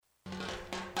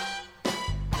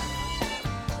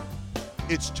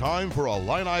It's time for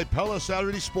Illini Pella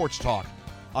Saturday Sports Talk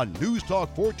on News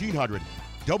Talk 1400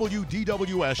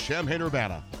 WDWS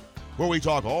Champaign-Urbana, where we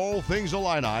talk all things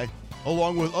Illini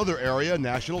along with other area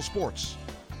national sports.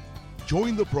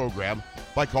 Join the program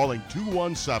by calling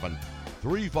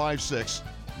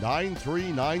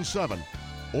 217-356-9397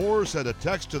 or send a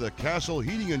text to the Castle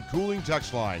Heating and Cooling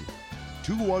text line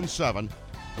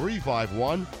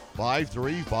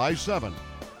 217-351-5357.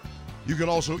 You can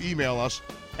also email us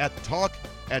at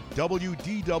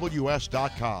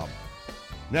talk@wdws.com.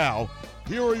 Now,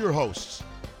 here are your hosts,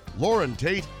 Loren,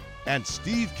 Tate, and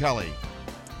Steve Kelly.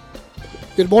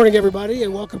 Good morning, everybody,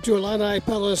 and welcome to Illini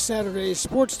Pella Saturday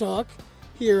Sports Talk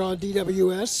here on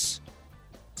DWS.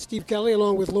 Steve Kelly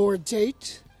along with Loren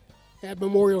Tate at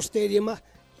Memorial Stadium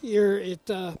here at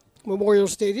Memorial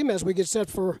Stadium as we get set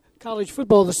for college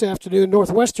football this afternoon.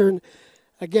 Northwestern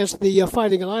against the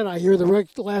Fighting Illini here, the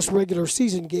last regular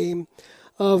season game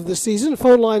of the season.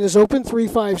 Phone line is open,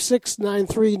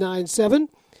 356-9397.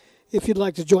 If you'd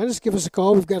like to join us, give us a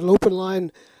call. We've got an open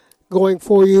line going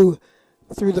for you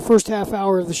through the first half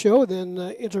hour of the show, then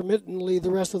intermittently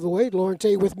the rest of the way. Loren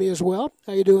Tate with me as well.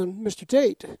 How you doing, Mr.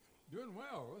 Tate? Doing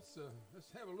well. Let's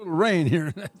have a little rain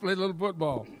here and play a little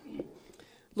football.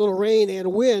 Little rain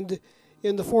and wind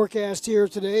in the forecast here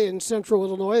today in central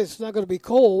Illinois. It's not going to be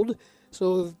cold,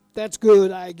 so that's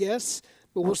good, I guess.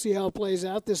 But we'll see how it plays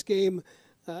out. This game,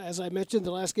 as I mentioned,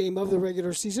 the last game of the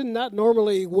regular season, not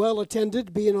normally well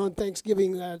attended, being on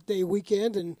Thanksgiving Day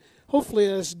weekend, and hopefully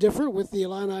it's different with the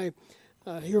Illini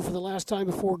here for the last time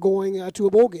before going to a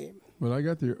bowl game. Well, I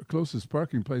got the closest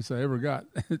parking place I ever got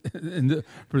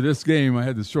for this game. I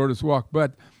had the shortest walk.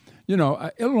 But, you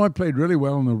know, Illinois played really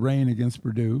well in the rain against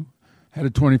Purdue, had a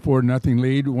 24-0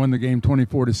 lead, won the game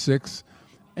 24-6.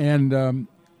 And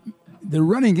the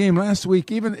running game last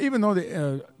week, even though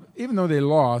they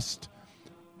lost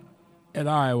at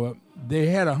Iowa, they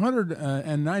had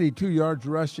 192 yards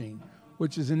rushing,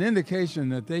 which is an indication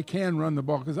that they can run the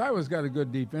ball because Iowa's got a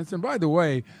good defense. And by the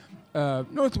way,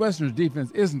 Northwestern's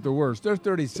defense isn't the worst. They're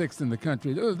 36th in the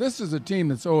country. This is a team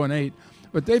that's 0-8,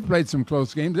 but they've played some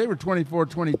close games. They were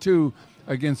 24-22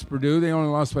 against Purdue. They only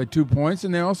lost by 2 points,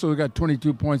 and they also got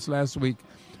 22 points last week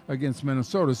against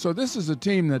Minnesota. So this is a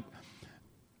team that,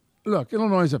 look,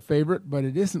 Illinois is a favorite, but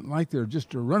it isn't like they're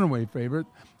just a runaway favorite.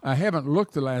 I haven't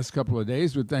looked the last couple of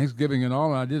days with Thanksgiving and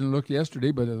all, and I didn't look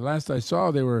yesterday, but the last I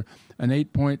saw, Illinois was an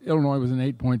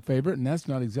 8-point favorite, and that's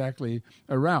not exactly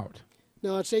a rout.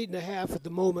 No, it's 8.5 at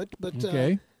the moment, but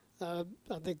okay. I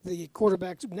think the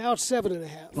quarterback, now it's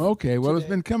 7.5. Okay, well, today. It's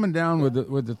been coming down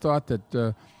with the thought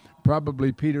that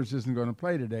probably Peters isn't going to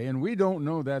play today, and we don't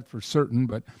know that for certain,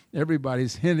 but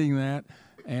everybody's hinting that.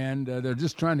 And they're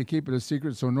just trying to keep it a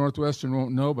secret so Northwestern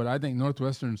won't know. But I think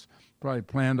Northwestern's probably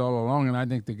planned all along, and I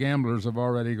think the gamblers have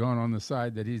already gone on the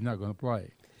side that he's not going to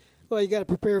play. Well, you got to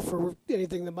prepare for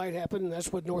anything that might happen, and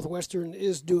that's what Northwestern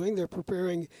is doing. They're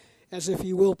preparing as if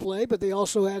he will play, but they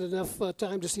also had enough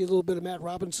time to see a little bit of Matt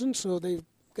Robinson, so they've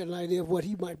got an idea of what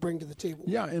he might bring to the table.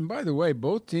 Yeah, and by the way,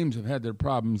 both teams have had their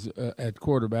problems at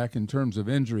quarterback in terms of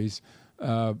injuries.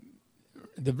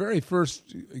 The very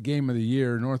first game of the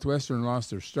year, Northwestern lost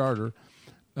their starter.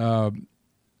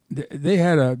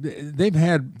 They've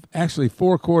had actually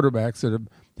four quarterbacks that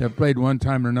have played one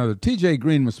time or another. T.J.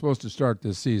 Green was supposed to start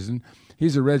this season.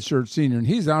 He's a redshirt senior, and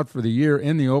he's out for the year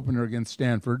in the opener against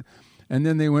Stanford. And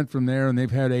then they went from there, and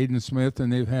they've had Aiden Smith,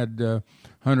 and they've had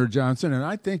Hunter Johnson. And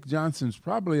I think Johnson's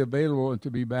probably available to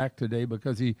be back today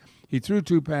because he threw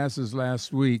 2 passes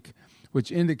last week,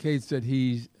 which indicates that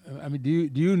he's – I mean, do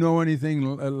you know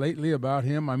anything lately about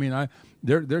him? I mean,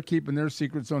 they're keeping their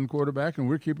secrets on quarterback, and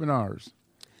we're keeping ours.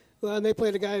 Well, and they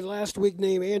played a guy last week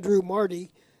named Andrew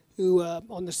Marty, who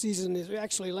on the season is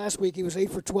actually last week he was 8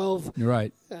 for 12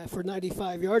 right. For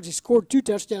 95 yards. He scored 2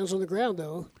 touchdowns on the ground,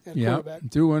 though, at quarterback.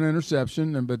 Threw 1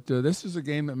 interception. But this is a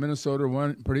game that Minnesota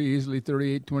won pretty easily,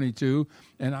 38-22.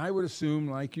 And I would assume,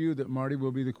 like you, that Marty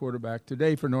will be the quarterback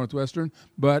today for Northwestern.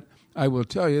 But I will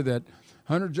tell you that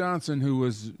Hunter Johnson, who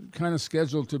was kind of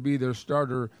scheduled to be their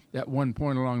starter at one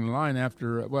point along the line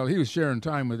after, he was sharing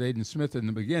time with Aiden Smith in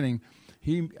the beginning.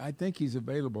 I think he's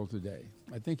available today.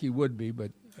 I think he would be,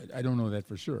 but I don't know that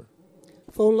for sure.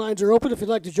 Phone lines are open if you'd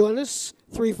like to join us.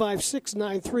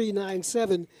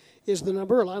 356-9397 is the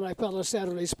number. Illini Pella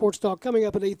Saturday Sports Talk. Coming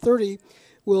up at 8:30,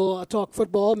 we'll talk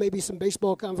football, maybe some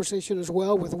baseball conversation as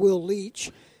well with Will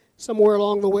Leitch. Somewhere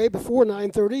along the way, before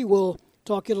 9:30, we'll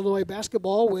talk Illinois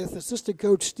basketball with assistant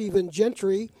coach Stephen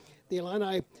Gentry. The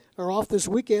Illini are off this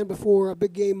weekend before a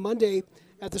big game Monday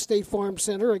at the State Farm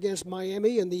Center against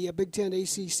Miami in the Big Ten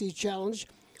ACC Challenge.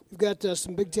 We've got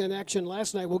some Big Ten action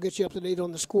last night. We'll get you up to date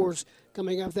on the scores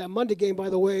coming up. That Monday game, by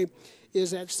the way,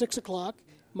 is at 6 o'clock.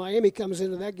 Miami comes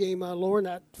into that game, Loren,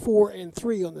 at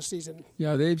 4-3 on the season.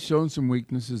 Yeah, they've shown some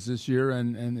weaknesses this year,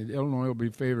 and Illinois will be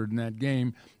favored in that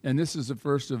game. And this is the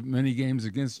first of many games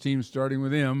against teams starting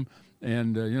with M,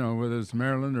 and whether it's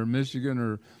Maryland or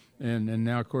Michigan and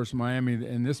now of course Miami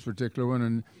in this particular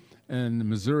one, and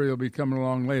Missouri will be coming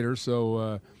along later.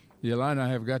 So the Illini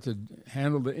have got to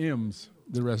handle the M's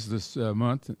the rest of this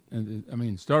month. And I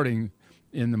mean, starting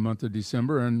in the month of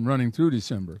December and running through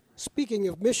December. Speaking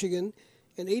of Michigan,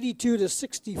 an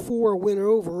 82-64 win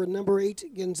over number 8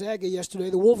 Gonzaga yesterday.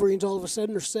 The Wolverines all of a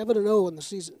sudden are 7-0 in the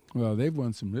season. Well, they've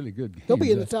won some really good games. They'll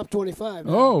be in the top 25.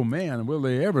 Now. Oh, man, will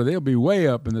they ever? They'll be way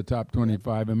up in the top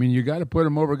 25. I mean, you got to put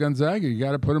them over Gonzaga. You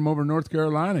got to put them over North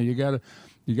Carolina. You got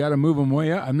to move them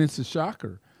way up. I mean, it's a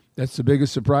shocker. That's the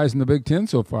biggest surprise in the Big Ten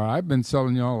so far. I've been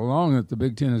telling you all along that the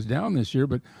Big Ten is down this year,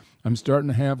 but I'm starting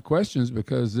to have questions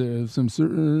because some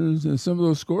of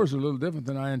those scores are a little different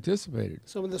than I anticipated.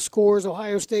 Some of the scores: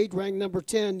 Ohio State ranked number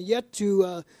 10, yet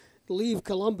to leave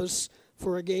Columbus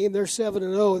for a game. They're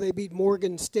 7-0. They beat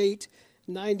Morgan State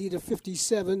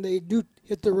 90-57. They do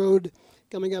hit the road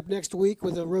coming up next week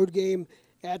with a road game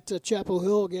at Chapel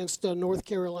Hill against North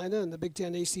Carolina in the Big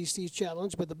Ten ACC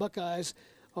Challenge. But the Buckeyes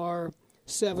are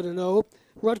 7-0.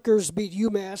 Rutgers beat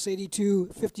UMass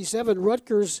 82-57.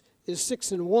 Rutgers is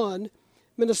 6-1.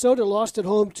 Minnesota lost at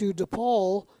home to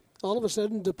DePaul. All of a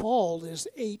sudden, DePaul is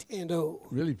 8-0.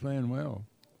 Really playing well.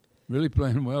 Really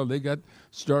playing well. They got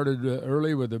started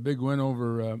early with a big win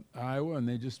over Iowa, and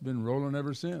they've just been rolling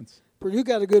ever since. Purdue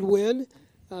got a good win,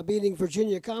 beating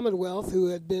Virginia Commonwealth, who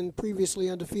had been previously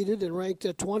undefeated and ranked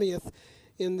 20th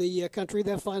in the country.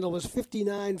 That final was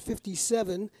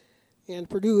 59-57, and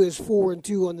Purdue is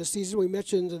 4-2 on the season. We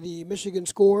mentioned the Michigan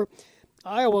score.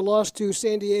 Iowa lost to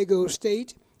San Diego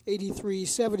State,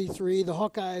 83-73. The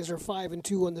Hawkeyes are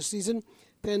 5-2 on the season.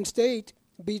 Penn State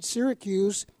beat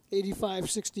Syracuse,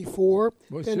 85-64.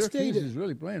 Well, Penn Syracuse State is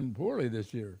really playing poorly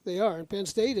this year. They are, and Penn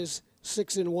State is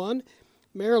 6-1.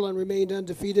 Maryland remained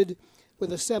undefeated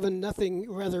with a 7-0.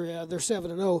 Rather, they're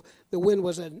 7-0. The win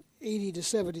was an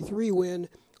 80-73 win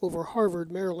over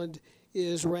Harvard. Maryland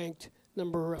is ranked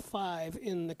number 5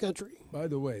 in the country. By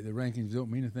the way, the rankings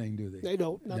don't mean a thing, do they? They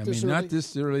don't. Not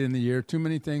this early in the year. Too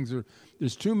many things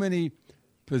there's too many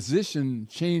position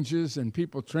changes and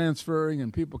people transferring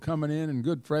and people coming in and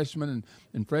good freshmen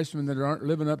and freshmen that aren't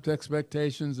living up to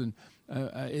expectations. And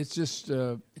it's just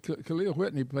Khalil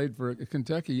Whitney played for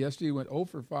Kentucky yesterday. He went 0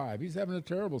 for 5. He's having a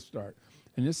terrible start.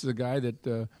 And this is a guy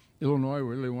that Illinois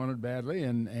really wanted badly,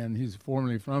 and he's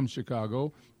formerly from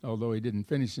Chicago, although he didn't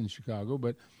finish in Chicago.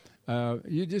 But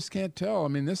you just can't tell. I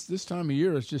mean, this time of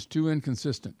year is just too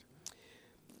inconsistent.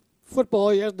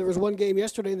 Football, yeah, there was one game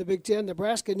yesterday in the Big Ten.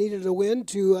 Nebraska needed a win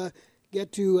to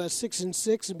get to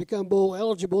 6-6 and become bowl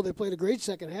eligible. They played a great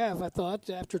second half, I thought,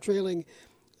 after trailing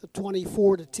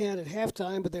 24-10 at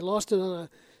halftime, but they lost it on a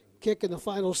kick in the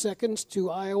final seconds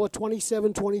to Iowa,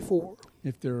 27-24.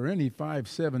 If there are any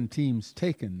 5-7 teams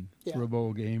taken for a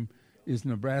bowl game, is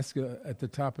Nebraska at the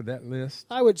top of that list?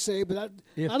 I would say, but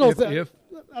I don't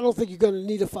think you're going to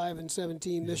need a 5-7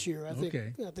 team this year. I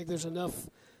think there's enough.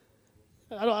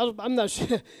 I'm not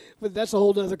sure, but that's a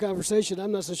whole other conversation.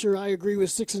 I'm not so sure I agree with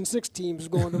 6-6 teams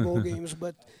going to bowl games,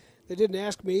 but they didn't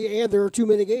ask me, and there are too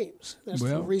many games. That's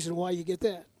the reason why you get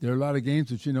that. There are a lot of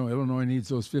games that, Illinois needs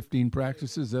those 15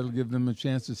 practices. That'll give them a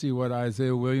chance to see what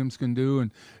Isaiah Williams can do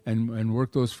and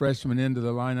work those freshmen into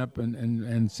the lineup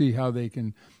and see how they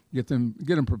can get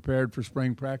them prepared for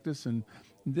spring practice. And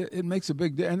it makes a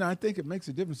big difference. And I think it makes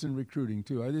a difference in recruiting,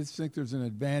 too. I just think there's an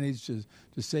advantage to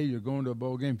say you're going to a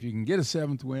bowl game. If you can get a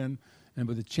 7th win and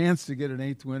with a chance to get an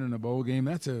 8th win in a bowl game,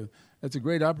 that's a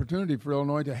great opportunity for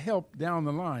Illinois to help down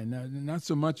the line. Now, not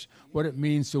so much what it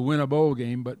means to win a bowl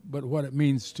game, but what it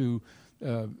means to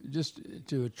just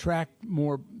to attract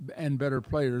more and better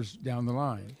players down the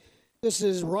line. This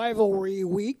is rivalry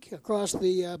week across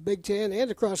the Big Ten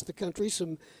and across the country.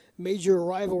 Some major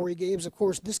rivalry games. Of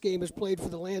course, this game is played for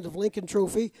the Land of Lincoln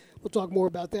Trophy. We'll talk more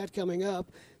about that coming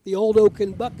up. The Old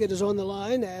Oaken Bucket is on the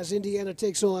line as Indiana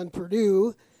takes on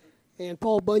Purdue. And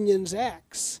Paul Bunyan's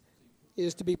Axe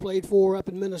is to be played for up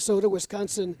in Minnesota,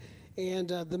 Wisconsin, and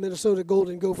the Minnesota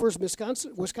Golden Gophers.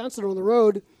 Wisconsin on the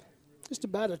road, just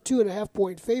about a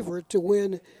 2.5-point favorite to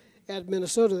win at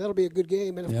Minnesota. That'll be a good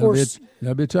game. And, of course,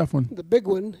 that'll be a tough one. The big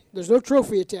one, there's no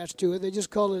trophy attached to it. They just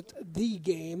call it the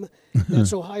game.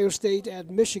 That's Ohio State at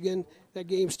Michigan. That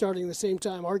game starting the same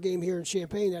time. Our game here in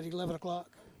Champaign at 11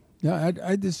 o'clock. Yeah,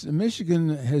 Michigan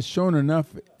has shown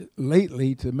enough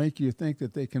lately to make you think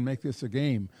that they can make this a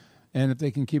game. And if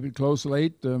they can keep it close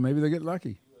late, maybe they get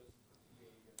lucky.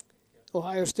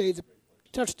 Ohio State's a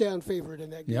touchdown favorite in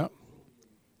that game. Yeah.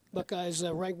 Buckeyes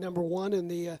ranked number 1 in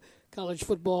the college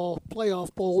football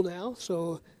playoff poll now.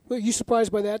 So, were you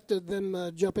surprised by that,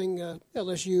 them jumping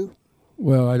LSU?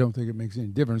 Well, I don't think it makes any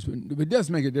difference. But it does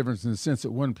make a difference in the sense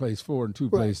that one plays 4 and 2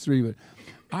 plays 3. But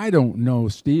I don't know,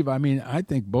 Steve. I mean, I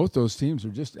think both those teams are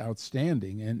just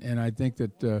outstanding. And I think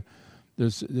that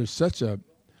there's such an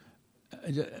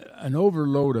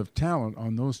overload of talent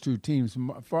on those two teams,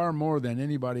 far more than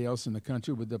anybody else in the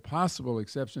country, with the possible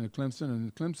exception of Clemson.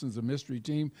 And Clemson's a mystery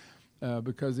team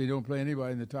because they don't play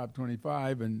anybody in the top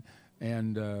 25, and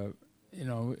you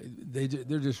know,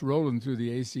 they're just rolling through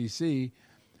the ACC.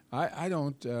 I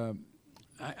don't.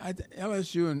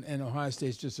 LSU and Ohio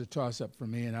State's just a toss-up for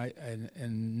me,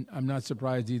 and I'm not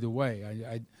surprised either way.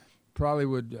 I probably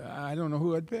would. I don't know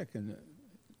who I'd pick, and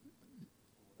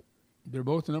they're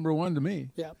both number 1 to me.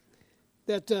 Yeah.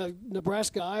 That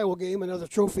Nebraska-Iowa game, another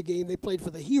trophy game, they played for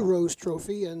the Heroes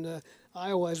Trophy, and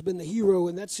Iowa has been the hero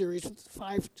in that series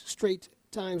 5 straight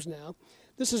times now.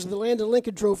 This is the Landon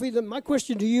Lincoln Trophy. My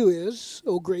question to you is,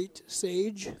 oh great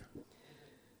sage,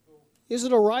 is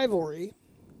it a rivalry?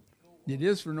 It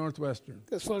is for Northwestern.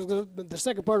 That's the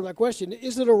second part of my question.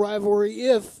 Is it a rivalry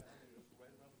if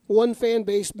one fan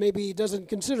base maybe doesn't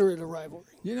consider it a rivalry?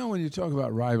 You know, when you talk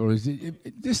about rivalries,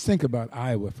 just think about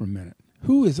Iowa for a minute.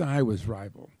 Who is Iowa's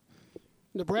rival?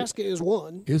 Nebraska is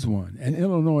one. And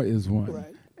Illinois is one.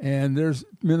 Right. And there's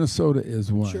Minnesota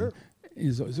is one. Sure.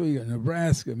 So you got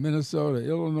Nebraska, Minnesota,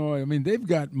 Illinois. I mean, they've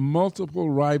got multiple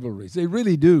rivalries. They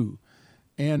really do.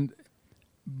 And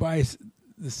by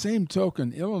the same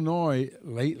token, Illinois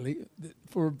lately,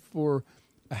 for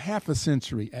a half a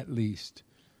century at least,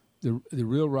 the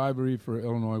real rivalry for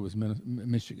Illinois was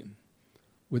Michigan,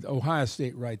 with Ohio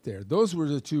State right there. Those were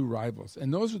the two rivals,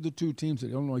 and those were the two teams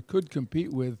that Illinois could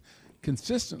compete with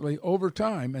consistently over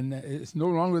time, and it's no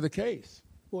longer the case.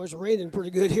 Well, it's raining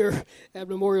pretty good here at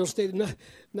Memorial State.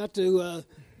 Not to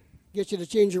get you to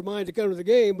change your mind to come to the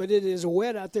game, but it is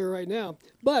wet out there right now.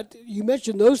 But you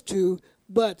mentioned those two,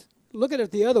 but look at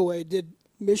it the other way. Did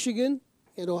Michigan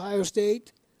and Ohio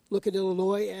State look at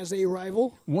Illinois as a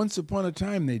rival? Once upon a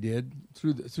time they did,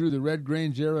 through the Red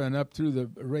Grange era and up through the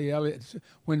Ray Elliott.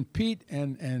 When Pete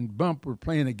and Bump were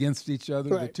playing against each other,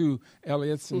 right. The two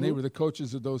Elliots, and they were the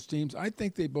coaches of those teams, I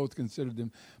think they both considered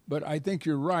them. But I think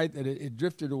you're right that it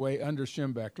drifted away under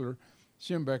Schembechler.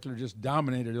 Schembechler just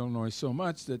dominated Illinois so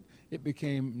much that it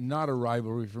became not a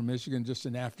rivalry for Michigan, just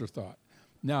an afterthought.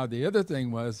 Now, the other thing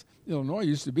was Illinois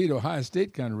used to beat Ohio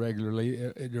State kind of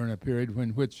regularly during a period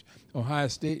in which Ohio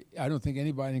State, I don't think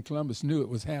anybody in Columbus knew it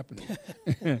was happening.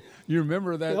 You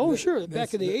remember that? Oh, sure.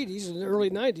 Back in the 80s and the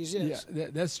early 90s, yes. Yeah,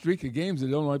 that streak of games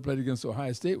that Illinois played against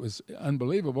Ohio State was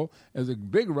unbelievable. It was a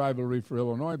big rivalry for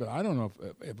Illinois, but I don't know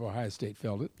if Ohio State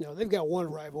felt it. No, they've got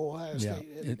one rival, Ohio State.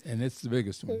 Yeah, and it's the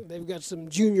biggest one. They've got some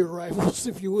junior rivals,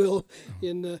 if you will,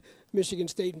 in Michigan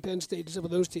State and Penn State and some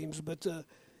of those teams. But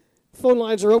phone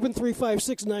lines are open,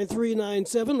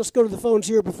 356-9397. Let's go to the phones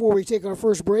here before we take our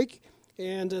first break.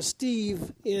 And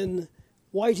Steve in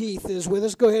Whiteheath is with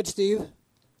us. Go ahead, Steve.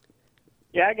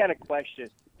 Yeah, I got a question.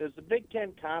 Does the Big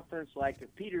Ten Conference, like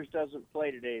if Peters doesn't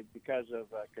play today because of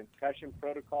concussion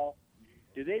protocol,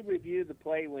 do they review the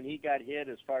play when he got hit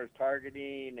as far as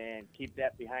targeting and keep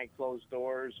that behind closed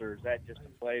doors, or is that just a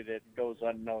play that goes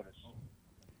unnoticed?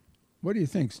 What do you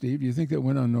think, Steve? Do you think that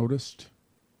went unnoticed?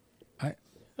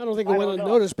 I don't think it went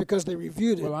unnoticed because they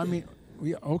reviewed it. Well, I mean,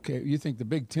 okay, you think the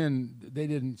Big Ten, they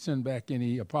didn't send back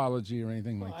any apology or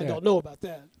anything like that? I don't know about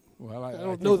that. Well, I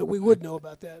don't know that we would know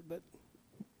about that, but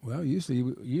well,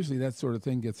 usually that sort of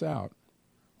thing gets out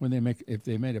when if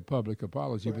they made a public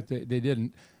apology, right. But they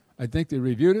didn't. I think they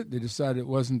reviewed it. They decided it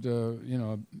wasn't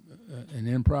an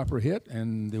improper hit,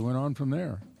 and they went on from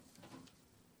there.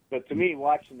 But to me,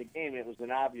 watching the game, it was an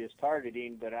obvious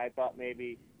targeting. But I thought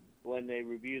maybe when they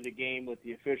review the game with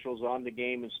the officials on the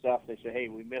game and stuff, they say, "Hey,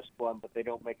 we missed one," but they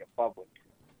don't make it public.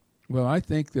 Well, I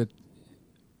think that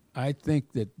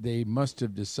they must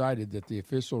have decided that the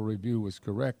official review was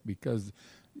correct, because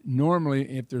normally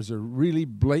if there's a really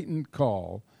blatant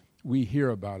call, we hear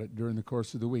about it during the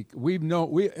course of the week.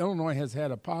 Illinois has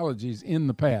had apologies in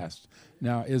the past.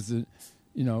 Now, is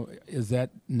that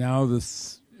now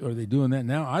this? Are they doing that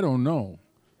now? I don't know.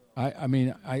 I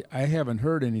mean, I haven't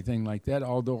heard anything like that.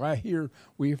 Although I hear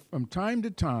from time to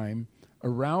time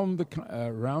around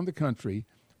the country,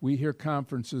 we hear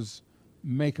conferences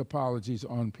make apologies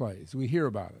on plays. We hear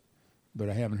about it, but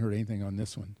I haven't heard anything on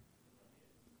this one.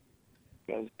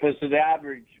 Because to the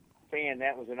average fan,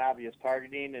 that was an obvious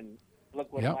targeting, and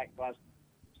look what Mike was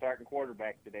starting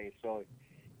quarterback today. So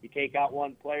you take out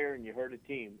one player and you hurt a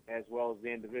team as well as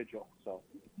the individual. So.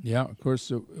 Yeah, of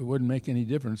course, it wouldn't make any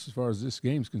difference as far as this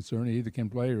game's concerned. He either can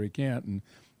play or he can't. And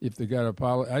if they got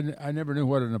I never knew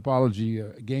what an apology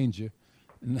gains you.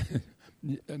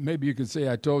 Maybe you could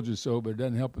say I told you so, but it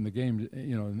doesn't help in the game,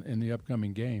 in the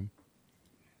upcoming game.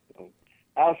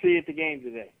 I'll see you at the game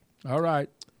today. All right.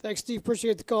 Thanks, Steve.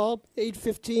 Appreciate the call.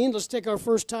 8:15. Let's take our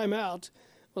first time out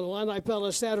on the Illini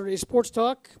Pella Saturday Sports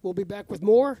Talk. We'll be back with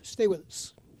more. Stay with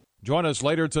us. Join us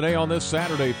later today on this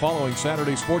Saturday following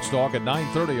Saturday Sports Talk at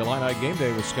 9:30. Illini Game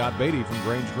Day with Scott Beatty from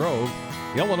Grange Grove.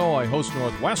 Illinois hosts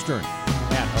Northwestern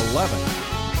at 11.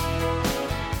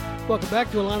 Welcome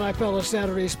back to Illini Pella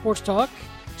Saturday Sports Talk.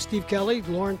 Steve Kelly,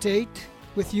 Loren Tate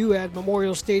with you at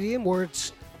Memorial Stadium, where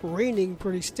it's raining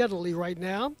pretty steadily right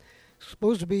now.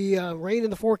 Supposed to be rain in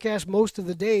the forecast most of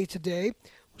the day today.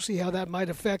 We'll see how that might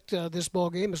affect this ball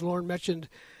game. As Loren mentioned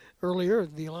earlier,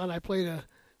 the Illini played a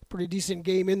pretty decent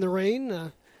game in the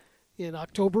rain in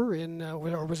October,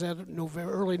 or was that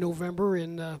early November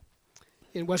in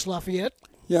West Lafayette?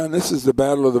 Yeah, and this is the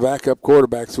battle of the backup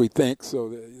quarterbacks, we think. So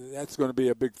that's going to be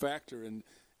a big factor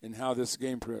in how this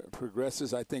game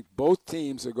progresses. I think both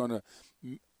teams are going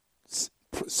to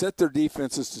set their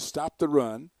defenses to stop the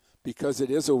run because it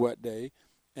is a wet day,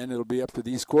 and it'll be up to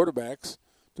these quarterbacks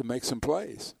to make some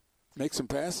plays, make some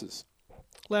passes.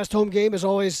 Last home game is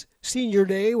always senior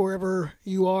day wherever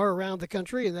you are around the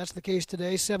country, and that's the case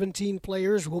today. 17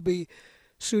 players will be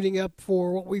suiting up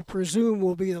for what we presume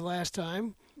will be the last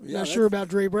time. Yeah, not sure about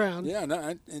Dre Brown. Yeah, and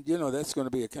that's going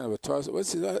to be a kind of a toss.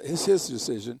 It's his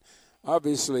decision.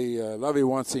 Obviously, Lovey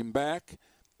wants him back,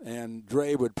 and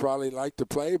Dre would probably like to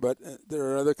play, but there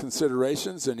are other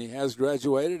considerations, and he has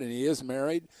graduated, and he is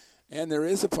married, and there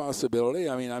is a possibility.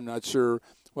 I mean, I'm not sure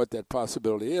what that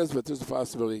possibility is, but there's a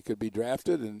possibility he could be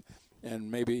drafted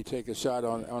and maybe take a shot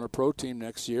on a pro team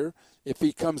next year. If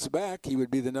he comes back, he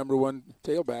would be the number one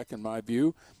tailback in my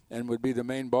view and would be the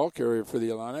main ball carrier for the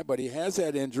Illini. But he has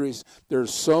had injuries.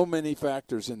 There's so many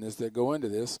factors in this that go into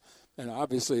this, and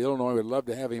obviously Illinois would love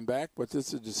to have him back, but this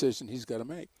is a decision he's got to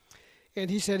make. And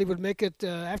he said he would make it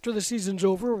after the season's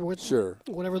over, sure,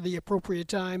 whatever the appropriate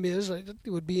time is. It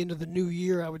would be into the new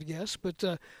year, I would guess. But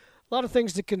a lot of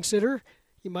things to consider.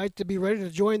 He might be ready to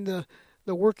join the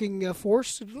working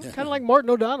force, kind of like Martin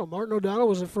O'Donnell. Martin O'Donnell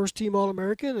was a first-team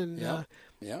All-American,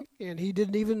 and he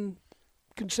didn't even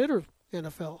consider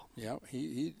NFL. Yeah,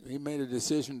 he made a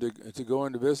decision to go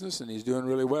into business, and he's doing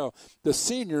really well. The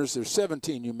seniors, there's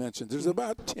 17 you mentioned. There's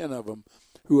about 10 of them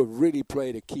who have really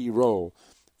played a key role.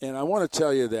 And I want to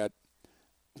tell you that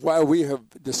while we have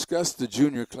discussed the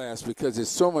junior class because it's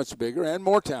so much bigger and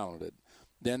more talented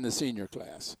than the senior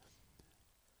class,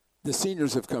 the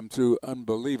seniors have come through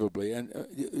unbelievably. And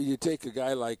you take a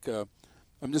guy like,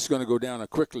 I'm just going to go down a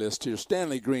quick list here.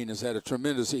 Stanley Green has had a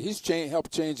tremendous – he's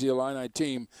helped change the Illini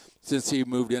team since he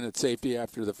moved in at safety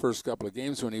after the first couple of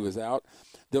games when he was out.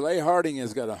 DeLay Harding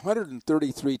has got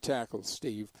 133 tackles,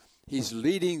 Steve. He's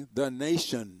leading the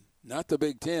nation, not the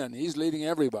Big Ten. He's leading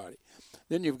everybody.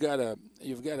 Then you've got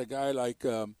a guy like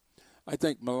I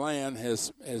think Milan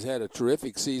has had a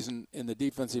terrific season in the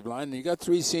defensive line. And you got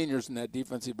three seniors in that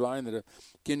defensive line that are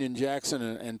Kenyon Jackson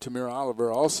and Tamir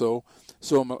Oliver also.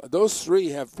 So those three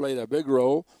have played a big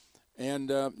role.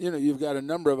 And, you've got a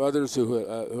number of others who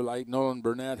like Nolan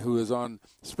Burnett, who is on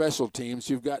special teams.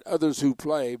 You've got others who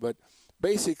play, but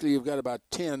basically you've got about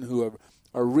 10 who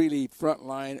are really front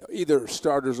line, either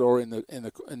starters or in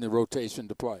the rotation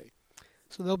to play.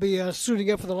 So they'll be suiting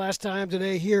up for the last time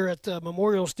today here at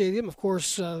Memorial Stadium. Of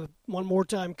course, one more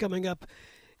time coming up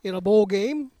in a bowl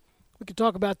game. We could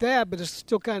talk about that, but it's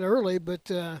still kind of early.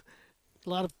 But a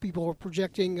lot of people are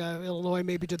projecting Illinois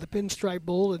maybe to the Pinstripe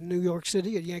Bowl in New York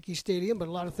City at Yankee Stadium. But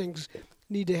a lot of things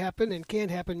need to happen and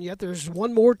can't happen yet. There's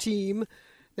one more team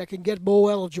that can get bowl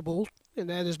eligible, and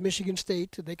that is Michigan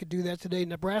State. They could do that today.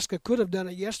 Nebraska could have done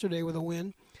it yesterday with a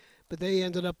win, but they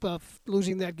ended up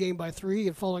losing that game by 3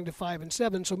 and falling to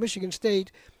 5-7. So Michigan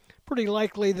State, pretty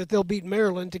likely that they'll beat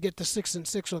Maryland to get to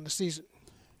 6-6 on the season.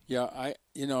 Yeah,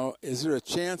 is there a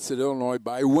chance that Illinois,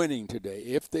 by winning today,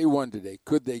 if they won today,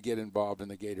 could they get involved in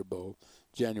the Gator Bowl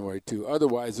January 2?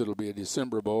 Otherwise, it'll be a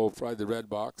December Bowl, probably the Red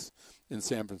Box in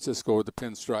San Francisco or the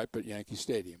Pinstripe at Yankee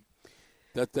Stadium.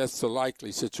 That's the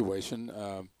likely situation.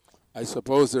 I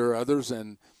suppose there are others,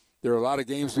 and there are a lot of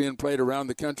games being played around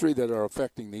the country that are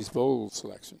affecting these bowl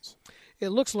selections. It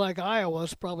looks like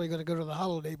Iowa's probably going to go to the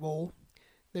Holiday Bowl.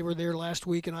 They were there last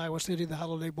week in Iowa City, the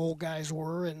Holiday Bowl guys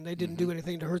were, and they didn't do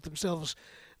anything to hurt themselves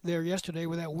there yesterday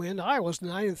with that win. Iowa's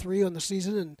 9-3 on the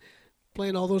season and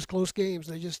playing all those close games.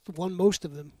 They just won most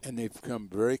of them. And they've become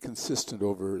very consistent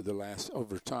over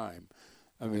time.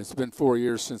 I mean, it's been 4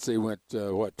 years since they went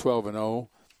 12-0,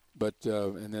 but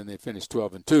and then they finished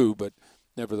 12-2. But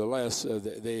nevertheless,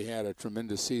 they had a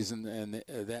tremendous season and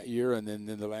that year, and then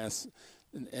the last.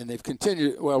 And they've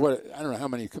continued. Well, I don't know how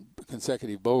many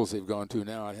consecutive bowls they've gone to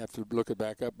now. I'd have to look it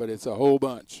back up, but it's a whole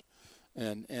bunch,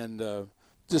 and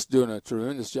just doing a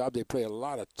tremendous job. They play a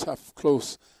lot of tough,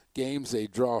 close games. They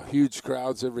draw huge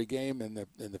crowds every game, and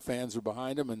the fans are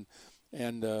behind them.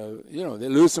 And they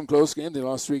lose some close games. They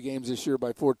lost 3 games this year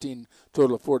by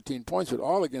total of 14 points, but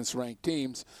all against ranked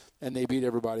teams, and they beat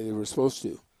everybody they were supposed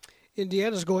to.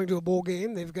 Indiana's going to a bowl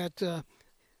game. They've got a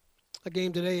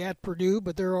game today at Purdue,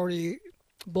 but they're already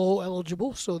bowl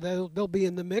eligible, so they'll be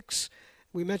in the mix.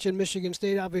 We mentioned Michigan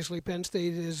State. Obviously, Penn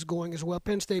State is going as well.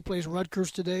 Penn State plays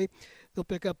Rutgers today. They'll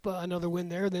pick up another win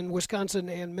there. Then Wisconsin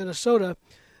and Minnesota,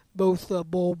 both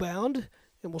bowl bound,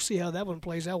 and we'll see how that one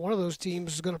plays out. One of those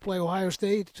teams is going to play Ohio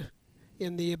State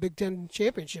in the Big Ten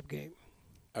championship game.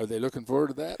 Are they looking forward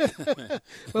to that?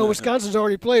 Well, Wisconsin's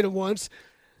already played them once.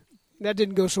 That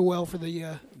didn't go so well for the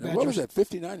Badgers. What was that,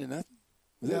 59-0?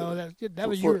 No, that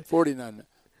was your 49.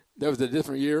 That was a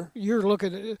different year? You're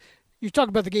looking at – you talking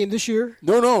about the game this year?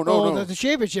 No. The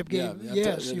championship game. Yeah,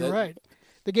 yes, you're right.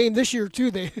 The game this year,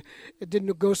 too, it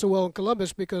didn't go so well in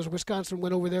Columbus because Wisconsin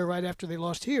went over there right after they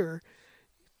lost here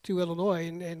to Illinois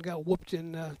and got whooped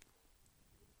in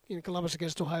Columbus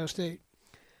against Ohio State.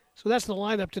 So that's the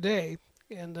lineup today.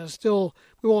 And still,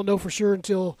 we won't know for sure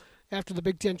until after the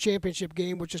Big Ten championship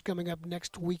game, which is coming up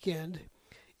next weekend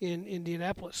in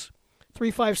Indianapolis.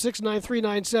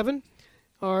 356-9397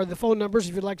 are the phone numbers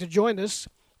if you'd like to join us.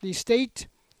 The state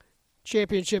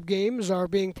championship games are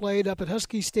being played up at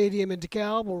Husky Stadium in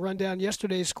DeKalb. We'll run down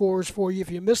yesterday's scores for you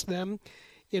if you missed them.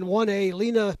 In 1A,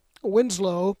 Lena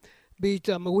Winslow beat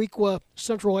Moweaqua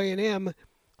Central A&M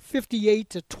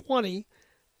 58-20.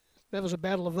 That was a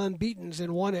battle of unbeatens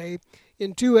in 1A.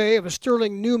 In 2A, it was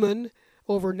Sterling Newman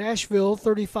over Nashville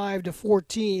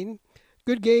 35-14.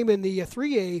 Good game in the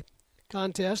 3A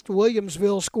contest.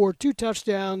 Williamsville scored 2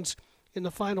 touchdowns in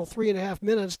the final 3.5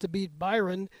 minutes to beat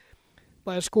Byron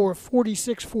by a score of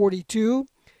 46-42.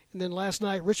 And then last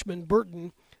night, Richmond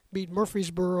Burton beat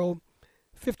Murfreesboro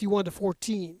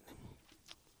 51-14.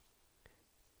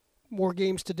 More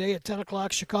games today at 10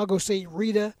 o'clock. Chicago St.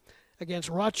 Rita against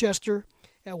Rochester.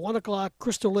 At 1 o'clock,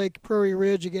 Crystal Lake Prairie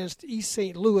Ridge against East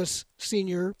St. Louis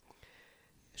Senior.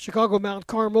 Chicago Mount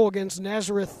Carmel against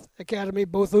Nazareth Academy.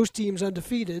 Both those teams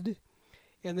undefeated.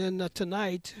 And then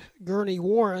tonight, Gurney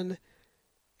Warren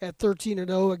at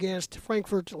 13-0 against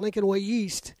Frankfort Lincoln Way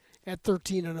East at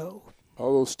 13-0.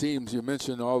 All those teams you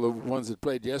mentioned, all the ones that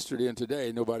played yesterday and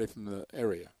today, nobody from the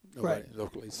area, nobody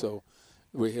locally. So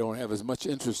we don't have as much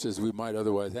interest as we might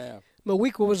otherwise have.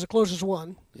 Moweaqua was the closest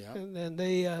one, yeah, and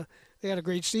they had a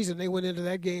great season. They went into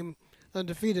that game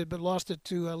undefeated, but lost it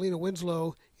to Lena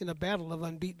Winslow in a battle of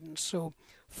unbeaten. So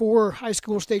 4 high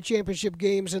school state championship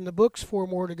games in the books, 4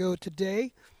 more to go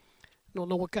today. Don't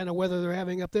know what kind of weather they're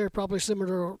having up there. Probably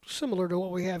similar to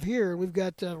what we have here. We've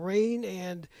got rain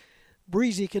and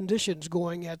breezy conditions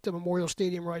going at the Memorial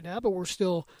Stadium right now, but we're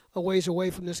still a ways away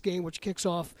from this game, which kicks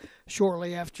off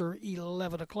shortly after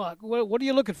 11 o'clock. What are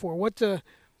you looking for? This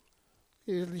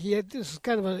is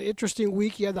kind of an interesting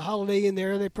week. You had the holiday in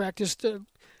there. They practiced.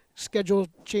 Schedule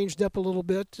changed up a little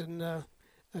bit, and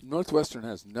Northwestern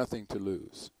has nothing to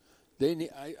lose. They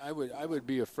need. I would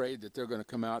be afraid that they're going to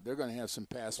come out. They're going to have some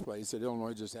pass plays that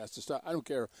Illinois just has to stop. I don't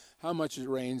care how much it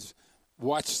rains.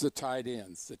 Watch the tight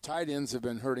ends. The tight ends have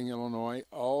been hurting Illinois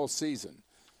all season.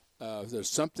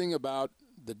 There's something about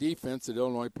the defense that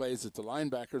Illinois plays that the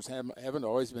linebackers haven't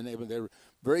always been able. They're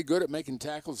very good at making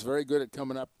tackles, very good at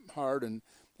coming up hard and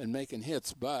making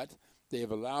hits, but they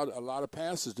have allowed a lot of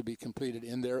passes to be completed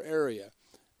in their area.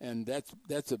 And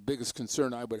that's the biggest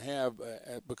concern I would have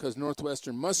because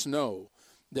Northwestern must know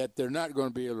that they're not going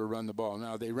to be able to run the ball.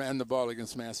 Now, they ran the ball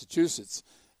against Massachusetts,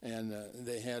 and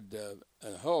they had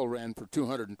Hull ran for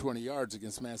 220 yards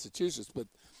against Massachusetts, but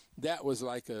that was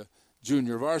like a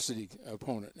junior varsity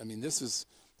opponent. I mean, this is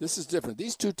different.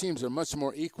 These two teams are much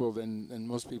more equal than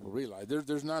most people realize.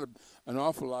 There's not an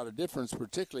awful lot of difference,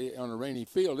 particularly on a rainy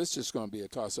field. It's just going to be a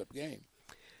toss-up game.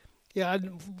 Yeah,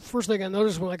 first thing I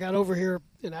noticed when I got over here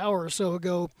an hour or so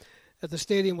ago at the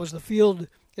stadium was the field, and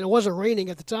it wasn't raining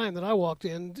at the time that I walked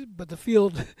in, but the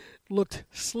field looked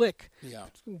slick. Yeah,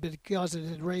 because it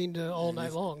had rained all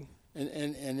night long.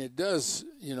 And it does,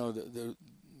 the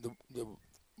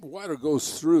water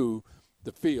goes through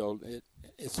the field.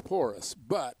 It's porous,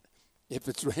 but if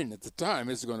it's raining at the time,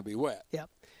 it's going to be wet. Yeah,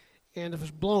 and if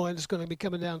it's blowing, it's going to be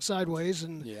coming down sideways.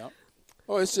 And yeah.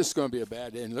 Oh, it's just going to be a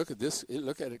bad day. And look at this.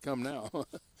 Look at it come now.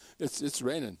 It's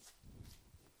raining.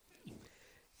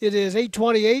 It is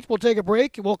 8:28. We'll take a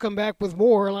break. We'll come back with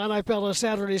more Illini Pella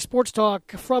Saturday Sports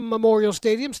Talk from Memorial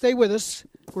Stadium. Stay with us.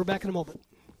 We're back in a moment.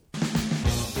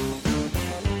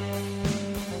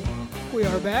 We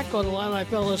are back on Illini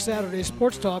Pella Saturday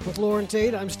Sports Talk with Loren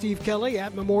Tate. I'm Steve Kelly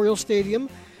at Memorial Stadium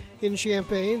in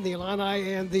Champaign. The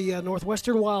Illini and the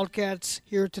Northwestern Wildcats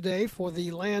here today for the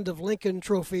Land of Lincoln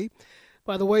Trophy.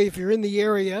 By the way, if you're in the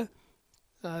area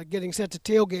getting set to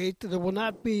tailgate, there will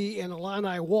not be an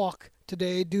Illini walk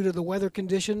today due to the weather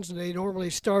conditions. They normally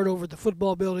start over at the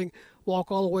football building, walk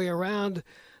all the way around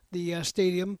the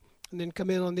stadium, and then come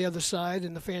in on the other side,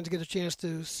 and the fans get a chance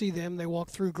to see them. They walk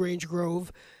through Grange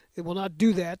Grove. It will not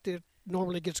do that. It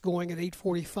normally gets going at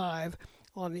 8:45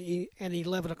 on an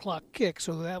 11 o'clock kick,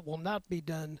 so that will not be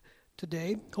done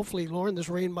today. Hopefully, Loren, this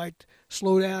rain might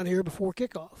slow down here before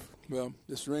kickoff. Well,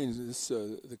 this rain,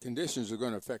 the conditions are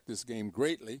going to affect this game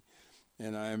greatly.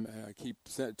 And I keep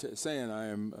saying I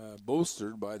am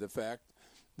bolstered by the fact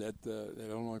that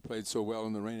Illinois played so well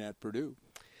in the rain at Purdue.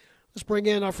 Let's bring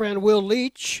in our friend Will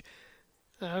Leitch.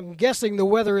 I'm guessing the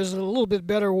weather is a little bit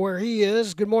better where he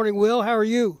is. Good morning, Will. How are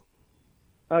you?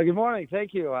 Good morning.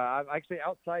 Thank you. I'm actually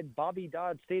outside Bobby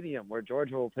Dodd Stadium, where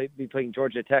Georgia will be playing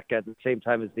Georgia Tech at the same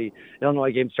time as the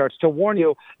Illinois game starts. To warn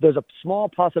you, there's a small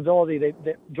possibility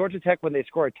that Georgia Tech, when they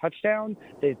score a touchdown,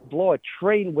 they blow a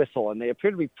train whistle, and they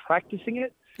appear to be practicing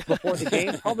it before the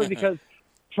game, probably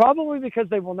because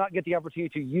they will not get the opportunity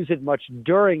to use it much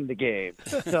during the game.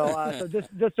 So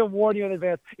just to warn you in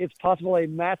advance, it's possible a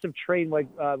massive train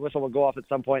whistle will go off at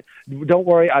some point. Don't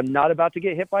worry, I'm not about to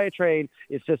get hit by a train.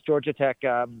 It's just Georgia Tech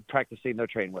practicing their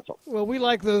train whistle. Well, we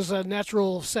like those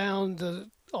natural sound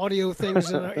audio things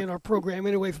in our program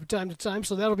anyway from time to time,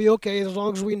 so that'll be okay as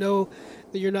long as we know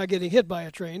that you're not getting hit by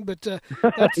a train. But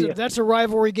that's a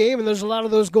rivalry game, and there's a lot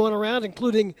of those going around,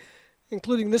 including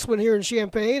this one here in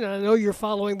Champaign. And I know you're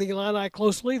following the Illini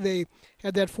closely. They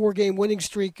had that 4-game winning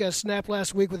streak snap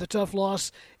last week with a tough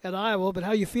loss at Iowa. But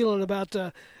how you feeling about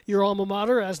your alma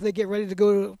mater as they get ready to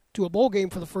go to a bowl game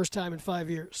for the first time in 5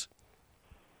 years?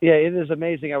 Yeah, it is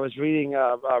amazing. I was reading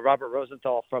Robert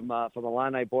Rosenthal from the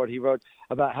Illini board. He wrote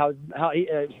about how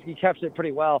he captured it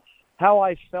pretty well. How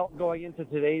I felt going into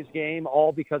today's game,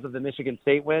 all because of the Michigan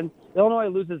State win. Illinois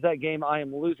loses that game, I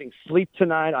am losing sleep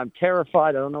tonight. I'm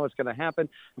terrified. I don't know what's going to happen.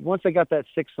 Once I got that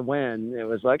 6th win, it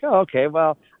was like, oh, okay,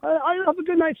 well, I have a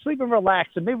good night's sleep and relax,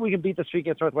 and maybe we can beat the streak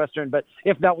against Northwestern. But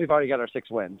if not, we've already got our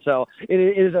 6th win. So it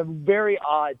is a very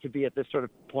odd to be at this sort of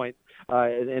point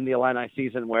in the Illini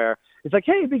season where it's like,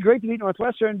 hey, it'd be great to beat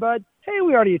Northwestern, but hey,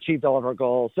 we already achieved all of our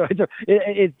goals. So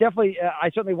it's definitely, I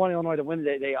certainly want Illinois to win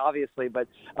today, obviously, but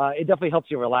it definitely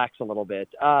helps you relax a little bit.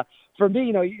 For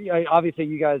me, obviously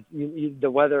you guys,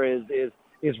 the weather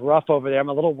is rough over there. I'm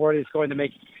a little worried it's going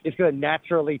to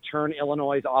naturally turn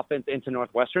Illinois' offense into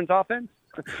Northwestern's offense,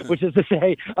 which is to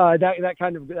say that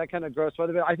kind of gross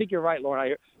weather. But I think you're right,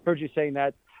 Loren. I heard you saying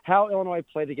that how Illinois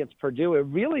played against Purdue, it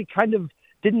really kind of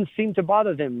didn't seem to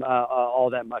bother them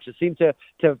all that much. It seemed to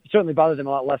certainly bother them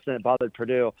a lot less than it bothered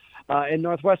Purdue. In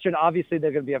Northwestern, obviously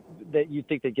they're going to be that you'd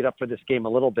think they'd get up for this game a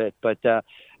little bit, but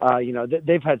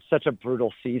they've had such a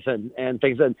brutal season and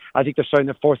things. And I think they're starting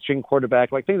their 4th-string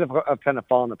quarterback. Like things have kind of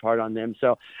fallen apart on them.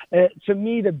 So to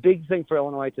me, the big thing for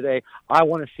Illinois today, I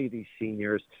want to see these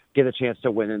seniors get a chance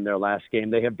to win in their last game.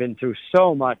 They have been through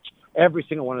so much. Every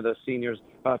single one of those seniors,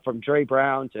 from Dre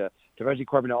Brown to Reggie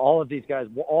Corbin, all of these guys,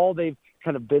 all they've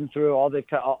kind of been through, all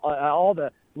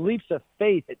the leaps of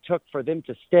faith it took for them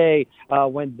to stay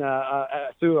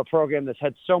through a program that's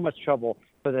had so much trouble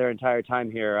for their entire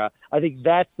time here. I think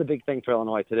that's the big thing for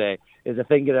Illinois today, is if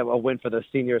they can get a win for those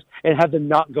seniors and have them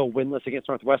not go winless against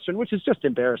Northwestern, which is just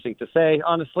embarrassing to say,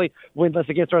 honestly, winless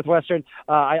against Northwestern.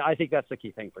 I think that's the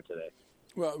key thing for today.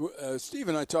 Well, Steve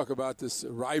and I talk about this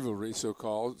rivalry,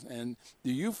 so-called, and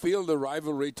do you feel the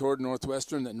rivalry toward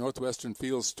Northwestern that Northwestern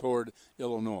feels toward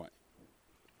Illinois?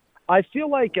 I feel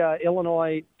like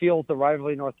Illinois feels the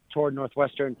rivalry toward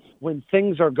Northwestern when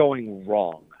things are going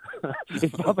wrong.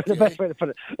 It's probably the best way to put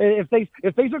it.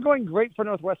 If things are going great for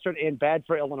Northwestern and bad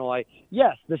for Illinois,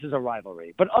 yes, this is a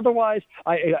rivalry. But otherwise,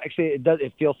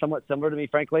 it feels somewhat similar to me,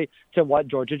 frankly, to what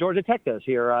Georgia Tech does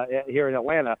here in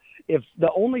Atlanta. If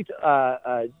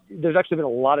there's actually been a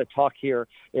lot of talk here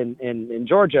in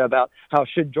Georgia about how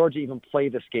should Georgia even play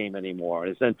this game anymore,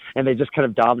 and they just kind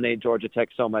of dominate Georgia Tech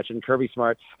so much. And Kirby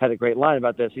Smart had a great line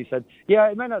about this. He said,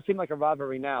 "Yeah, it might not seem like a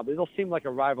rivalry now, but it'll seem like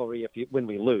a rivalry when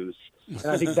we lose."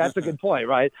 And I think that's That's a good point,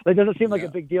 right? It doesn't seem like a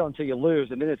big deal until you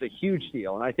lose, and then it's a huge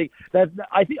deal. And I think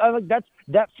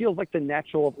that feels like the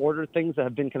natural of order, things that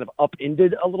have been kind of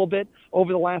upended a little bit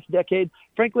over the last decade.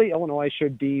 Frankly, Illinois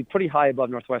should be pretty high above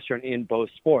Northwestern in both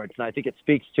sports, and I think it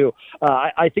speaks to.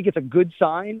 I think it's a good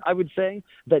sign, I would say,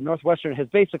 that Northwestern has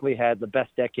basically had the best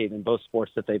decade in both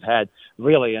sports that they've had,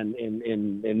 really,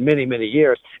 in many, many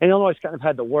years. And Illinois kind of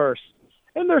had the worst,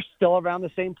 and they're still around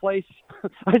the same place.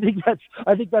 I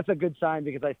think that's a good sign,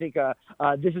 because I think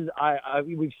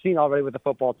we've seen already with the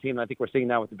football team, and I think we're seeing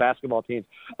now with the basketball teams,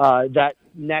 that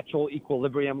natural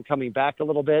equilibrium coming back a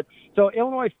little bit. So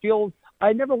Illinois feels.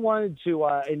 I never wanted to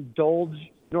indulge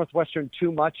Northwestern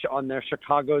too much on their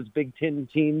Chicago's Big Ten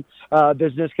team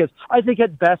business, because I think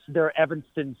at best they're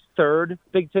Evanston's third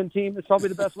Big Ten team is probably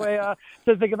the best way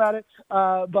to think about it.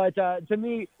 But to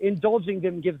me, indulging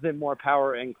them gives them more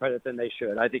power and credit than they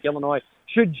should. I think Illinois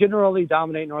should generally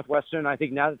dominate Northwestern. I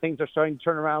think now that things are starting to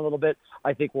turn around a little bit,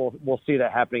 I think we'll see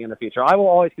that happening in the future. I will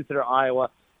always consider Iowa,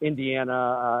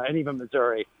 Indiana, and even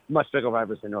Missouri much bigger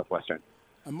rivals than Northwestern.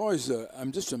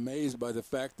 I'm just amazed by the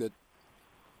fact that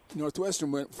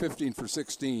Northwestern went 15 for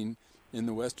 16 in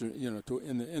the Western,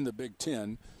 in the Big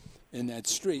Ten in that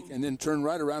streak, and then turned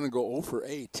right around and go 0 for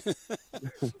 8.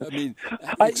 I mean,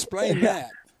 explain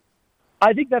that.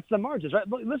 I think that's the margins, right?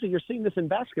 Listen, you're seeing this in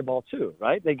basketball too,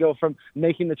 right? They go from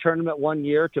making the tournament one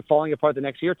year to falling apart the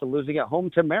next year to losing at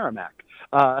home to Merrimack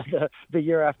the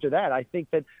year after that. I think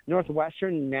that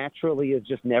Northwestern naturally is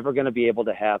just never going to be able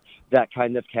to have that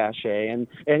kind of cachet, and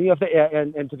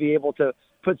to be able to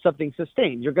put something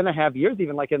sustained. You're going to have years,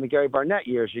 even like in the Gary Barnett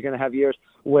years, you're going to have years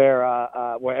where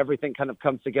everything kind of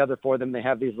comes together for them. They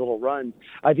have these little runs.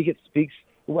 I think it speaks.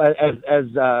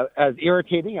 As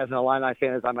irritating as an Illini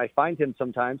fan as I might find him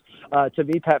sometimes, to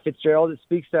me, Pat Fitzgerald, it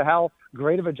speaks to how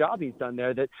great of a job he's done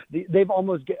there, that they've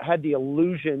almost had the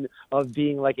illusion of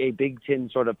being like a Big Ten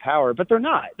sort of power, but they're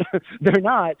not. They're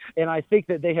not, and I think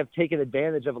that they have taken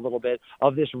advantage of a little bit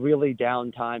of this really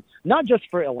down time, not just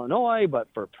for Illinois, but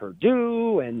for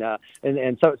Purdue and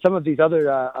so some of these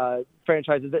other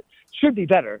franchises that should be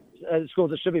better,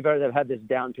 schools that should be better that have had this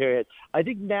down period. I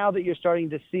think now that you're starting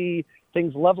to see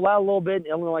things level out a little bit,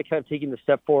 Illinois kind of taking the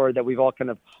step forward that we've all kind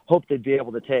of hoped they'd be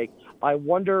able to take. I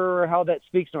wonder how that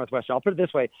speaks to Northwestern. I'll put it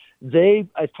this way.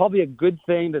 It's probably a good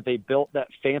thing that they built that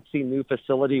fancy new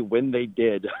facility when they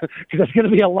did, because it's going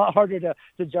to be a lot harder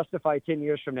to justify 10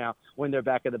 years from now when they're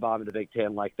back at the bottom of the Big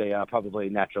Ten like they probably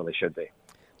naturally should be.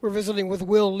 We're visiting with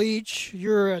Will Leitch.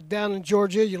 You're down in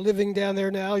Georgia. You're living down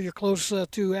there now. You're close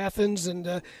to Athens.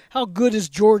 And how good is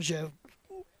Georgia?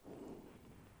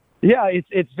 Yeah,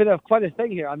 it's been quite a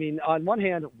thing here. I mean, on one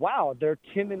hand, wow, they're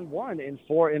 10-1 and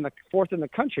fourth in the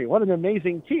country. What an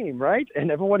amazing team, right?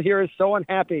 And everyone here is so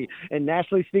unhappy. And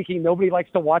nationally speaking, nobody likes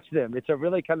to watch them. It's a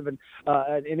really kind of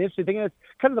an interesting thing. And it's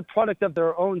kind of the product of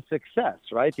their own success,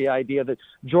 right? The idea that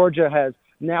Georgia has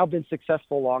now been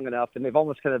successful long enough, and they've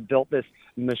almost kind of built this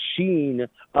machine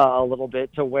a little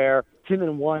bit to where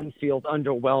 10-1 feels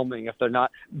underwhelming if they're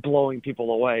not blowing people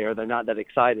away or they're not that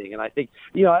exciting. And I think,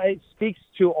 it speaks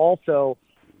to also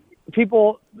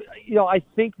people, I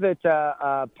think that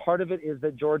part of it is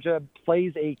that Georgia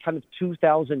plays a kind of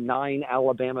 2009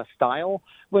 Alabama style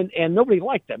and nobody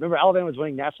liked them. Remember, Alabama was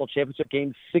winning national championship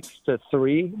games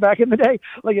 6-3 back in the day.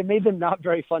 Like, it made them not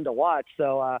very fun to watch.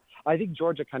 So I think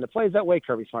Georgia kind of plays that way.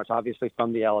 Kirby Smart's obviously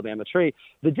from the Alabama tree.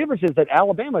 The difference is that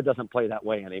Alabama doesn't play that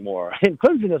way anymore, and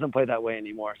Clemson doesn't play that way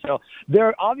anymore. So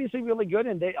they're obviously really good,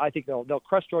 and I think they'll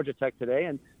crush Georgia Tech today,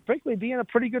 and frankly be in a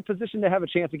pretty good position to have a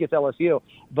chance against LSU.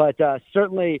 But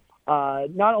certainly,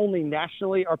 not only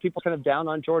nationally are people kind of down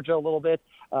on Georgia a little bit.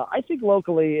 I think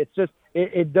locally, it's just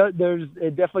it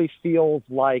definitely feels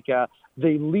like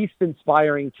the least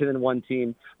inspiring 10-1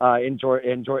 team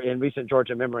in recent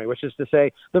Georgia memory, which is to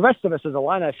say, the rest of us as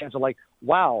Illini fans are like,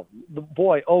 wow,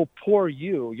 boy, oh, poor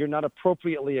you. You're not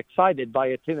appropriately excited by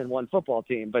a 10-1 football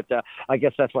team. But I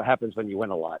guess that's what happens when you win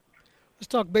a lot. Let's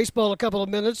talk baseball a couple of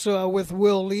minutes with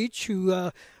Will Leitch,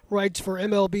 who writes for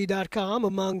MLB.com,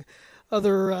 among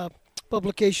other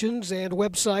publications and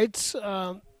websites.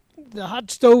 The hot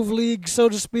stove league, so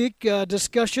to speak,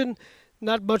 discussion.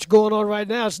 Not much going on right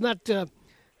now. It's not. I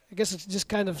guess it's just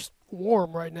kind of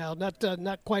warm right now.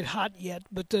 Not quite hot yet.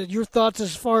 But your thoughts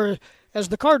as far as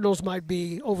the Cardinals might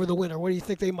be over the winter. What do you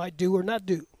think they might do or not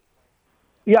do?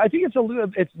 Yeah, I think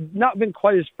it's not been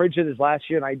quite as frigid as last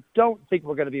year, and I don't think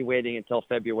we're going to be waiting until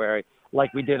February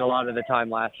like we did a lot of the time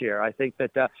last year. I think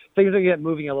that things are going to get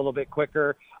moving a little bit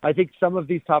quicker. I think some of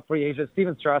these top free agents,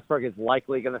 Steven Strasburg is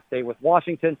likely going to stay with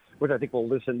Washington, which I think will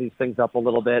loosen these things up a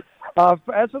little bit. As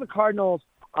for the Cardinals,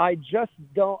 I just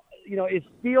don't – it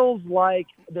feels like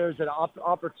there's an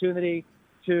opportunity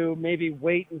to maybe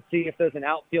wait and see if there's an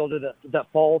outfielder that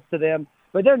falls to them.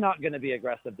 But they're not going to be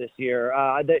aggressive this year.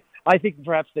 I think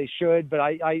perhaps they should, but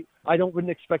I wouldn't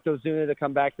expect Ozuna to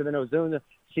come back to them. Ozuna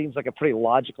seems like a pretty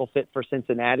logical fit for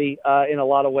Cincinnati in a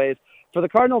lot of ways. For the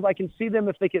Cardinals, I can see them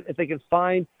if they can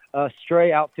find a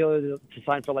stray outfielder to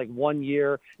sign for like 1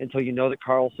 year until you know that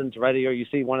Carlson's ready, or you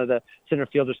see one of the center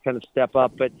fielders kind of step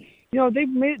up. But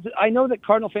I know that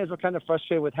Cardinal fans were kind of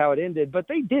frustrated with how it ended, but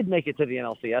they did make it to the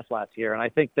NLCS last year, and I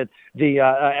think that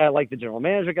the general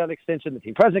manager got an extension, the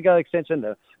team president got an extension,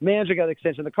 the manager got an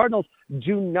extension. The Cardinals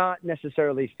do not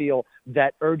necessarily feel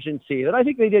that urgency that I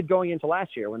think they did going into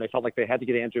last year when they felt like they had to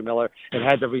get Andrew Miller and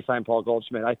had to re-sign Paul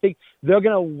Goldschmidt. I think they're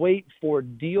going to wait for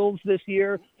deals this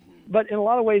year. But in a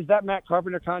lot of ways, that Matt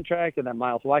Carpenter contract and that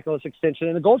Miles Wyckoff's extension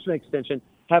and the Goldschmidt extension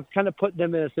have kind of put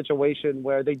them in a situation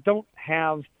where they don't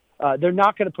have they're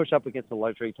not going to push up against the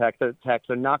luxury tax.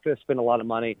 They're not going to spend a lot of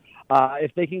money.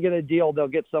 If they can get a deal, they'll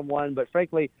get someone. But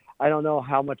frankly, I don't know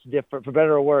how much different, for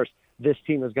better or worse, this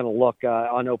team is going to look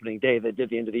on opening day that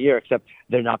did the end of the year, except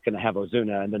they're not going to have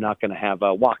Ozuna and they're not going to have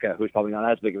Waka, who's probably not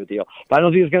as big of a deal. But I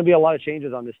don't think there's going to be a lot of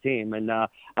changes on this team. And I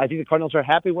think the Cardinals are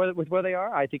happy with where they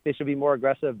are. I think they should be more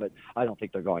aggressive, but I don't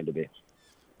think they're going to be.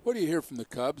 What do you hear from the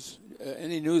Cubs?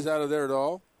 Any news out of there at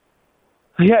all?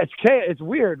 Yeah, it's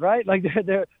weird, right? Like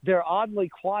they're oddly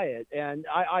quiet, and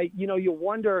you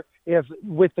wonder if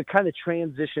with the kind of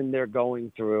transition they're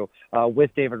going through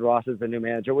with David Ross as the new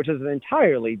manager, which is an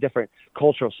entirely different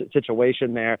cultural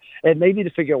situation there, and maybe to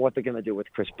figure out what they're going to do with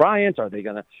Chris Bryant. Are they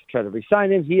going to try to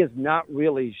re-sign him? He has not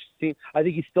really seen. I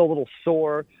think he's still a little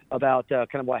sore about kind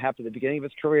of what happened at the beginning of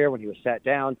his career when he was sat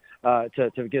down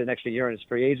to get an extra year in his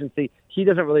free agency. He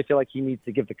doesn't really feel like he needs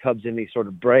to give the Cubs any sort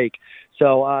of break.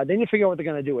 So they need to figure out what they're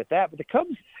going to do with that. But the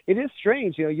Cubs, it is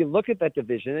strange. You look at that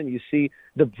division and you see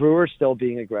the Brewers still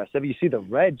being aggressive. You see the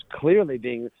Reds clearly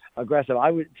being aggressive.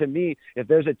 To me, if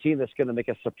there's a team that's going to make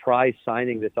a surprise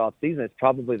signing this offseason, it's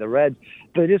probably the Reds.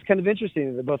 But it is kind of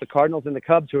interesting that both the Cardinals and the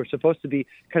Cubs, who are supposed to be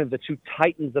kind of the two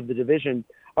titans of the division,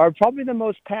 are probably the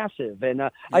most passive. And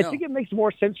I think it makes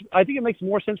more sense. I think it makes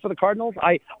more sense for the Cardinals.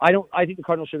 I think the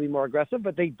Cardinals should be more aggressive,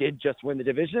 but they did just win the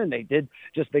division and they did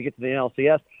just make it to the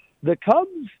NLCS. The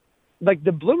Cubs, like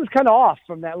the blue is kind of off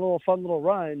from that fun little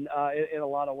run in a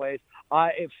lot of ways.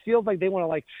 It feels like they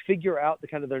want to figure out the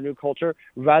kind of their new culture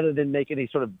rather than make any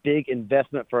sort of big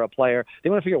investment for a player. They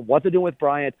want to figure out what they're doing with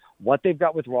Bryant, what they've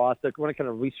got with Ross. They're going to kind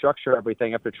of restructure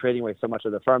everything after trading away so much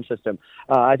of the farm system.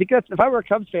 I think if I were a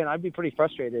Cubs fan, I'd be pretty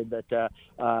frustrated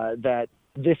that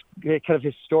this kind of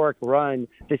historic run,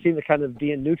 they seem to kind of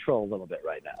be in neutral a little bit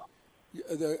right now.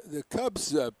 The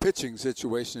Cubs pitching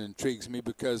situation intrigues me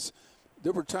because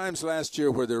there were times last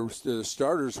year where the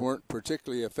starters weren't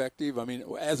particularly effective. I mean,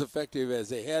 as effective as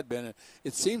they had been.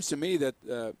 It seems to me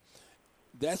that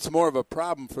that's more of a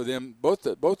problem for them, both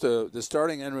the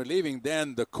starting and relieving,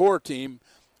 than the core team,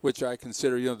 which I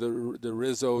consider the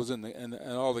Rizzos and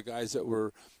all the guys that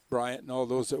were Bryant and all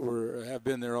those that have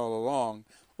been there all along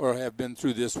or have been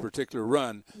through this particular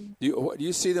run. Do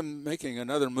you see them making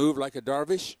another move like a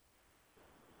Darvish?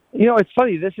 It's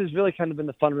funny. This has really kind of been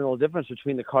the fundamental difference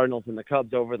between the Cardinals and the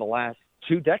Cubs over the last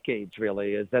 2 decades,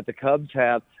 really, is that the Cubs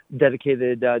have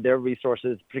dedicated their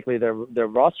resources, particularly their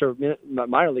roster,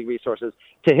 minor league resources,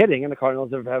 to hitting, and the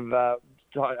Cardinals have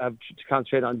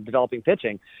concentrated on developing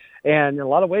pitching. And in a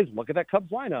lot of ways, look at that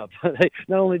Cubs lineup.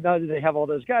 Not only do they have all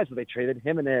those guys, but they traded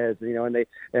Jimenez,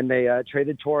 and they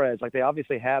traded Torres. Like they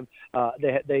obviously have,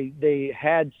 they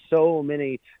had so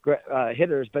many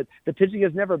hitters, but the pitching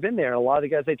has never been there. A lot of the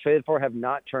guys they traded for have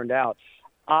not turned out.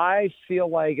 I feel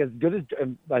like as good as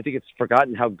I think it's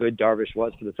forgotten how good Darvish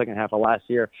was for the second half of last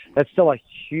year. That's still a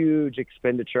huge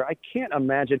expenditure. I can't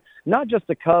imagine not just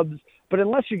the Cubs. But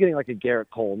unless you're getting like a Garrett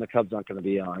Cole, and the Cubs aren't going to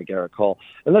be on a Garrett Cole,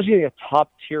 unless you're getting a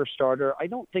top-tier starter, I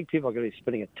don't think people are going to be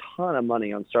spending a ton of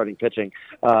money on starting pitching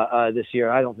this year.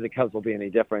 I don't think the Cubs will be any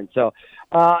different. So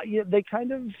they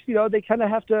kind of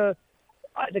have to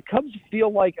the Cubs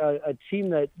feel like a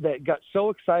team that got so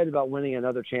excited about winning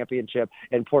another championship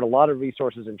and poured a lot of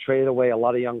resources and traded away a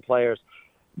lot of young players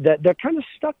that they're kind of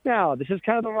stuck now. This is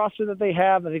kind of the roster that they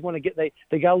have, and they want to get.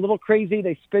 They got a little crazy.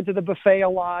 They spent to the buffet a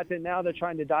lot, and now they're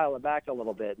trying to dial it back a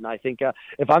little bit. And I think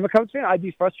if I'm a Cubs fan, I'd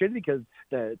be frustrated because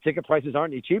the ticket prices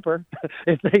aren't any cheaper.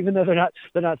 Even though they're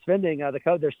not spending, the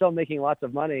Cubs, they're still making lots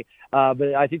of money.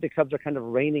 But I think the Cubs are kind of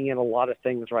reining in a lot of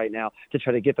things right now to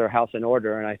try to get their house in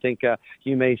order. And I think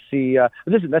you may see.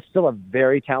 That's still a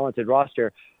very talented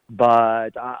roster.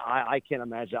 But I can't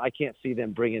imagine. I can't see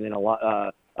them bringing in a lot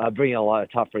of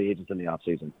top free agents in the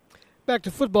offseason. Back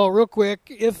to football real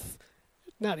quick.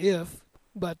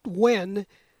 but when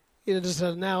it is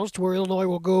announced where Illinois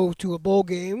will go to a bowl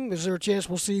game, is there a chance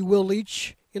we'll see Will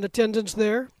Leitch in attendance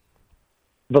there?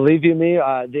 Believe you me,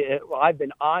 I've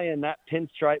been eyeing that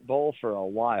Pinstripe Bowl for a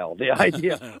while. The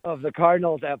idea of the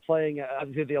Cardinals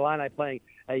the Illini playing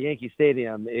at Yankee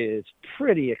Stadium is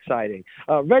pretty exciting.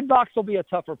 Red Box will be a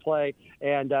tougher play,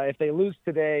 and if they lose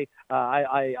today,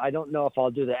 I don't know if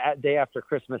I'll do the day after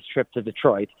Christmas trip to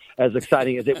Detroit, as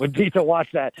exciting as it would be to watch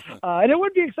that. And it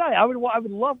would be exciting. I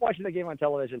would love watching the game on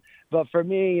television. But for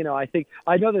me,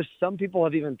 I know there's some people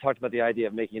have even talked about the idea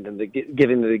of giving them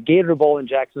the Gator Bowl in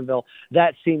Jacksonville.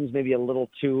 That seems maybe a little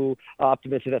too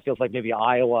optimistic. That feels like maybe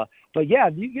Iowa. But yeah,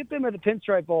 you get them at the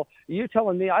Pinstripe Bowl. You're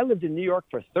telling me I lived in New York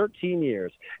for 13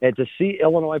 years, and to see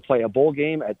Illinois play a bowl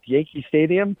game at Yankee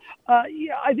Stadium,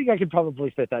 yeah, I think I could probably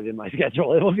fit that in my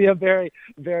schedule. It will be a very,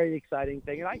 very exciting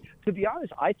thing. And to be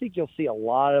honest, I think you'll see a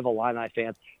lot of Illini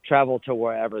fans travel to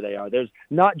wherever they are. There's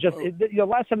not just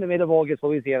last time they made a bowl against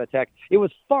Louisiana Tech, it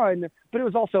was fun, but it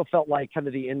was also felt like kind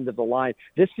of the end of the line.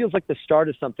 This feels like the start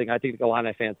of something. I think the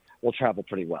Illini fans will travel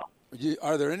pretty well.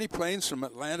 Are there any planes from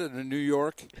Atlanta to New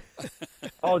York?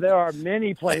 Oh, there are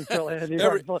many planes to Atlanta to New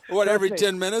York. Every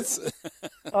 10 minutes?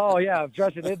 Oh yeah,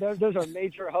 trust me. Those are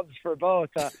major hubs for both.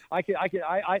 I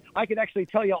could actually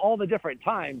tell you all the different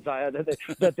times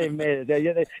that they've made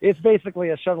it. It's basically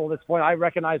a shuttle at this point. I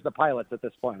recognize the pilots at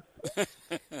this point.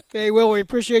 Hey, Will, we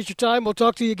appreciate your time. We'll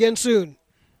talk to you again soon.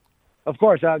 Of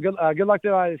course. Good luck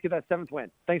to us. Get that 7th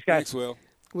win. Thanks, guys. Thanks, Will.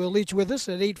 Will Leitch with us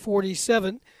at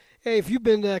 8:47. Hey, if you've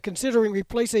been considering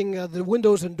replacing the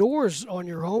windows and doors on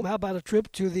your home, how about a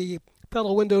trip to the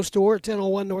Pella Window Store at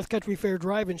 1001 North Country Fair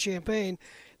Drive in Champaign?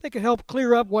 They can help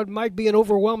clear up what might be an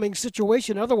overwhelming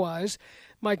situation otherwise.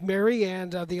 Mike Mary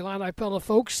and the Illini Pella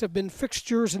folks have been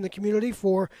fixtures in the community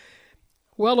for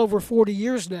well over 40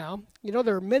 years now.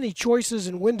 There are many choices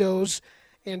in windows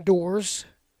and doors,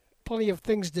 plenty of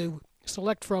things to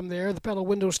select from there. The Pella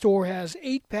Window Store has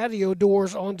 8 patio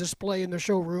doors on display in their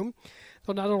showroom.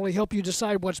 They'll not only help you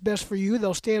decide what's best for you,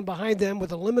 they'll stand behind them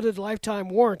with a limited lifetime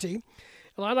warranty.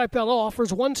 Illini Pella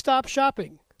offers one-stop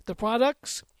shopping. The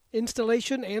products,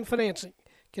 installation, and financing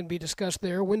can be discussed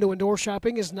there. Window and door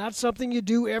shopping is not something you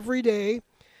do every day,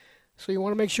 so you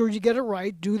want to make sure you get it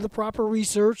right. Do the proper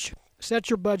research, set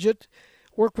your budget,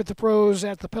 work with the pros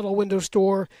at the Pella Window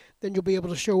Store. Then you'll be able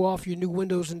to show off your new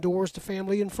windows and doors to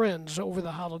family and friends over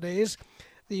the holidays.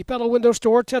 The Pella Window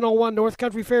Store, 1001 North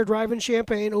Country Fair Drive in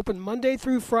Champaign, open Monday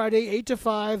through Friday, 8 to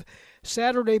 5,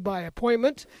 Saturday by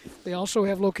appointment. They also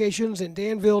have locations in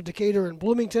Danville, Decatur, and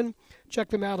Bloomington. Check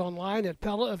them out online at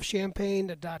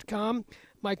pellaofchampaign.com.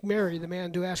 Mike Mary, the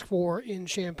man to ask for in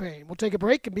Champaign. We'll take a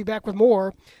break and be back with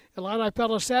more Illini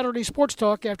Pella Saturday Sports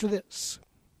Talk after this.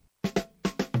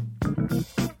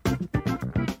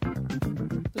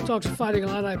 Let's talk some Fighting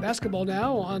Illini basketball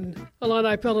now on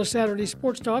Illini Pella Saturday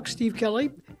Sports Talk. Steve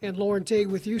Kelly and Loren Tate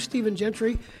with you. Stephen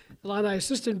Gentry, Illini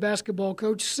assistant basketball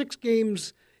coach. 6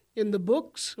 games in the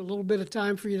books. A little bit of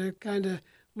time for you to kind of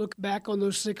look back on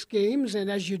those 6 games.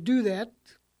 And as you do that,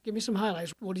 give me some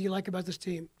highlights. What do you like about this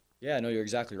team? Yeah, no, you're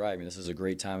exactly right. I mean, this is a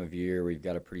great time of year. We've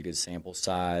got a pretty good sample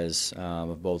size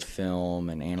of both film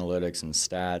and analytics and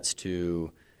stats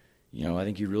to, I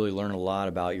think you really learn a lot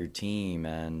about your team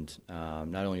and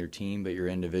not only your team but your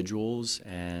individuals,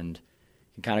 and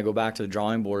you can kind of go back to the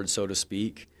drawing board, so to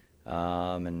speak,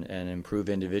 and improve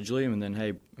individually and then,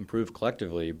 hey, improve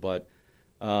collectively. But,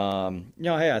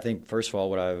 hey, I think, first of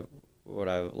all, what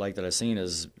I like that I've seen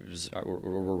is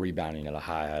we're rebounding at a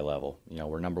high level.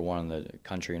 We're number 1 in the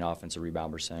country in offensive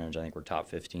rebound percentage. I think we're top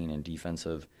 15 in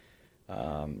defensive.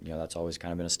 That's always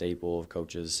kind of been a staple of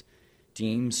coaches'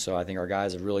 teams. So I think our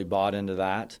guys have really bought into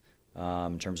that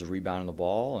in terms of rebounding the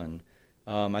ball. And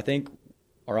I think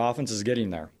our offense is getting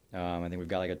there. I think we've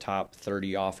got like a top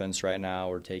 30 offense right now.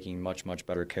 We're taking much, much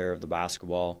better care of the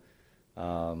basketball.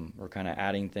 We're kind of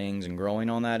adding things and growing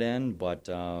on that end, but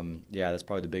that's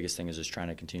probably the biggest thing is just trying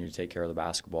to continue to take care of the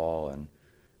basketball and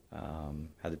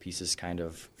have the pieces kind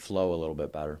of flow a little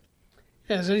bit better.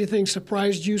 Has anything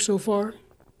surprised you so far?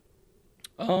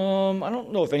 I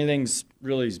don't know if anything's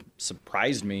really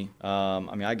surprised me.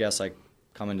 I guess I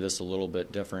come into this a little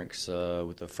bit different because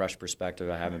with a fresh perspective,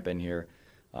 I haven't been here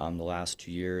the last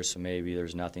 2 years, so maybe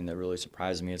there's nothing that really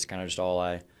surprised me. It's kind of just all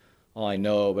I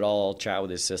know, but I'll chat with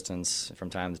the assistants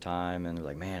from time to time, and they're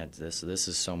like, man, this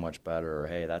is so much better, or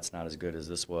hey, that's not as good as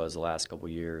this was the last couple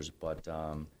of years. But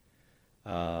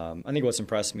I think what's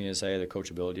impressed me is, hey, the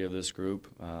coachability of this group.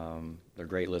 They're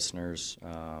great listeners.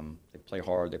 They play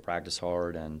hard, they practice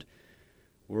hard, and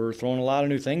we're throwing a lot of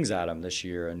new things at them this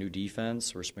year. A new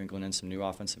defense, we're sprinkling in some new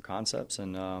offensive concepts,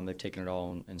 and they've taken it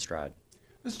all in stride.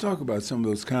 Let's talk about some of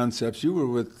those concepts. You were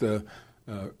with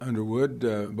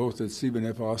Underwood, both at Stephen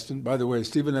F. Austin. By the way,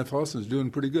 Stephen F. Austin is doing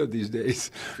pretty good these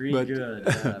days. Pretty good,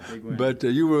 yeah, big win. But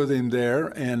you were with him there,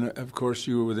 and, of course,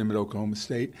 you were with him at Oklahoma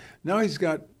State. Now he's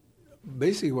got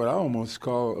basically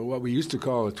what we used to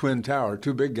call a twin tower,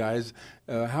 two big guys.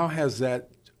 How has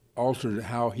that altered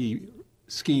how he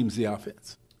schemes the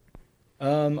offense?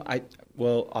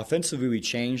 Well, offensively, we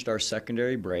changed our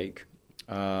secondary break,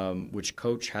 which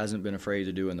Coach hasn't been afraid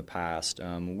to do in the past.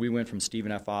 We went from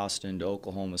Stephen F. Austin to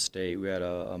Oklahoma State. We had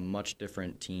a much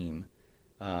different team.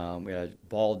 We had a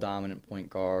ball-dominant point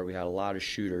guard. We had a lot of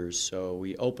shooters. So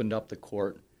we opened up the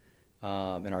court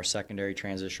in our secondary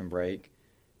transition break.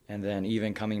 And then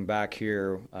even coming back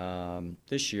here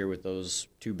this year with those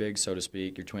two bigs, so to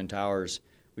speak, your twin towers,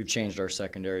 we've changed our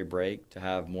secondary break to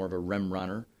have more of a rim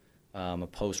runner. A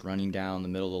post running down the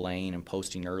middle of the lane and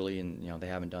posting early, and they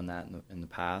haven't done that in the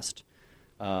past.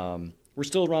 We're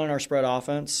still running our spread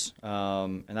offense,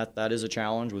 and that is a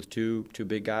challenge with two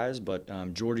big guys.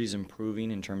 But Georgie's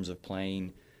improving in terms of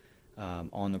playing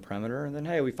on the perimeter, and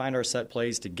then we find our set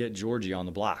plays to get Georgie on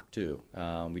the block too.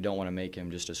 We don't want to make him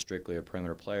just strictly a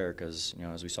perimeter player because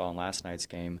as we saw in last night's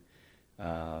game,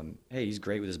 he's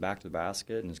great with his back to the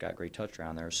basket and he's got great touch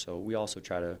around there. So we also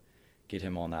try to get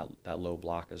him on that low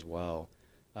block as well.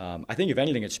 I think if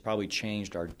anything, it's probably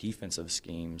changed our defensive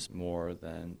schemes more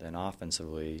than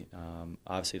offensively.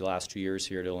 Obviously, the last 2 years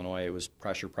here at Illinois, it was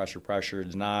pressure,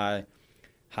 deny,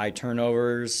 high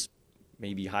turnovers,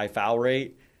 maybe high foul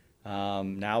rate.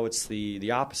 Now it's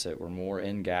the opposite. We're more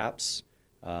in gaps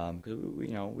because we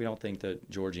don't think that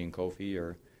Georgie and Kofi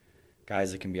are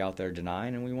guys that can be out there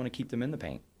denying, and we want to keep them in the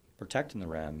paint, protecting the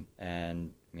rim.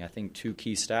 And I think two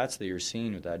key stats that you're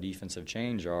seeing with that defensive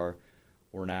change are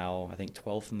we're now, I think,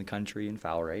 12th in the country in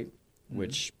foul rate,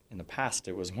 which in the past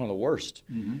it was one of the worst.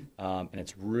 And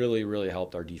it's really, really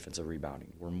helped our defensive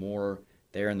rebounding. We're more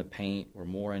there in the paint. We're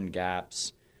more in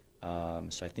gaps.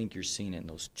 So I think you're seeing it in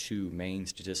those two main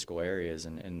statistical areas.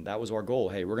 And that was our goal.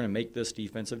 Hey, we're going to make this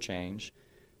defensive change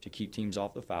to keep teams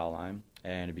off the foul line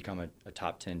and to become a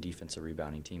top 10 defensive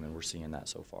rebounding team, and we're seeing that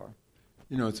so far.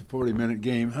 It's a 40-minute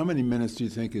game. How many minutes do you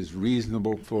think is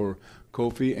reasonable for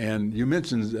Kofi? And you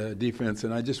mentioned defense,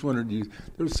 and I just wondered,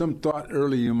 there was some thought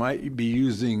early you might be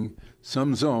using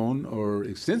some zone or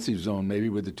extensive zone maybe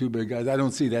with the two big guys. I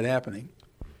don't see that happening.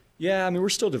 Yeah, we're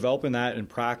still developing that in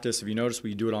practice. If you notice,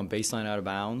 we do it on baseline out of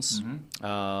bounds.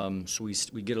 So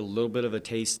we get a little bit of a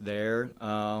taste there.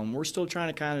 We're still trying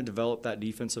to kind of develop that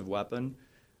defensive weapon.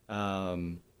 We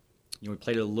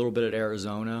played it a little bit at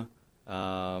Arizona.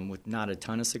 With not a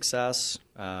ton of success.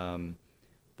 But,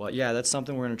 that's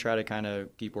something we're going to try to kind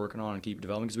of keep working on and keep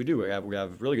developing because we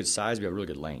have really good size. We have really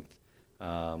good length.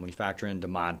 When you factor in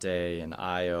DeMonte and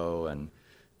Io and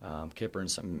Kipper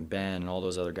and Ben and all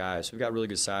those other guys. So we've got really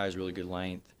good size, really good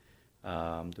length.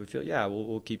 We feel,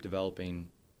 we'll keep developing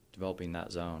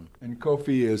that zone. And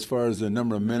Kofi, as far as the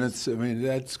number of minutes,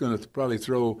 that's going to probably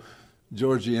throw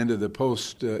Georgie into the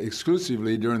post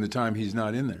exclusively during the time he's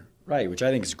not in there. Right, which I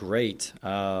think is great.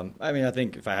 I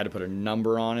think if I had to put a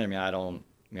number on it,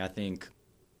 I think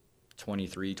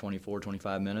 23, 24,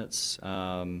 25 minutes.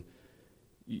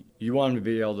 You want him to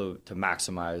be able to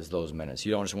maximize those minutes.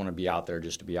 You don't just want to be out there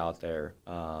just to be out there.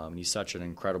 He's such an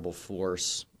incredible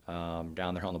force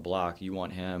down there on the block. You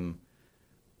want him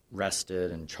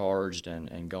rested and charged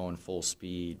and going full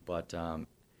speed. But and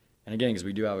again, because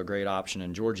we do have a great option,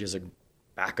 and Georgie is a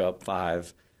backup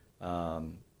five.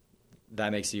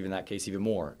 That makes that case even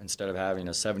more. Instead of having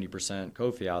a 70%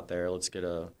 Kofi out there, let's get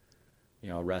a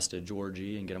rested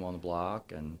Georgie and get him on the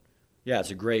block. And it's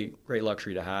a great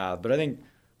luxury to have. But I think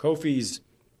Kofi's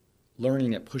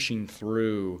learning at pushing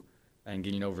through and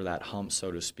getting over that hump,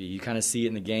 so to speak. You kind of see it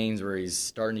in the games where he's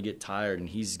starting to get tired, and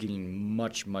he's getting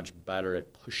much, much better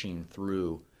at pushing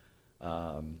through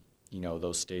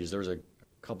those stages. There was a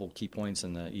couple key points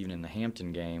even in the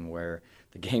Hampton game where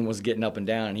the game was getting up and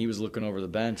down, and he was looking over the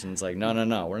bench, and it's like,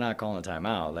 no, we're not calling a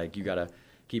timeout. Like, you got to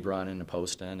keep running and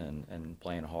posting and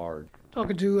playing hard.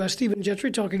 Talking to Stephen Gentry,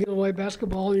 talking Illinois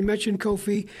basketball. You mentioned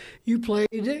Kofi. You played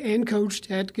and coached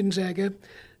at Gonzaga.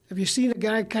 Have you seen a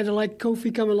guy kind of like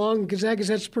Kofi come along? Gonzaga's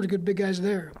had some pretty good big guys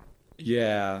there.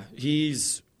 Yeah,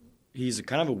 he's a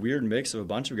kind of a weird mix of a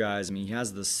bunch of guys. He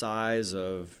has the size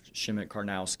of Shimmick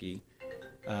Karnowski.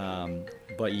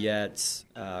 But yet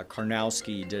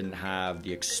Karnowski didn't have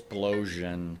the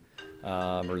explosion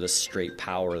or the straight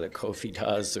power that Kofi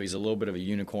does. So he's a little bit of a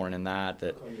unicorn in that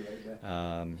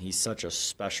he's such a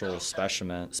special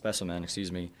specimen. I've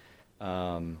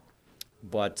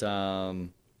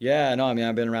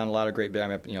been around a lot of great.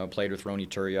 I played with Ronny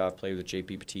Turioff, played with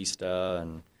JP Batista,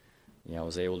 and I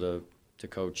was able to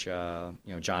coach,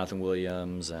 Jonathan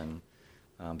Williams and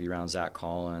be around Zach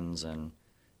Collins and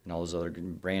all those other,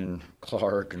 Brandon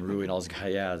Clark and Rui and all those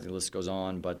guys. Yeah, the list goes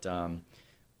on. But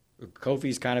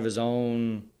Kofi's kind of his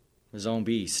own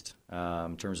beast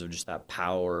in terms of just that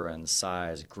power and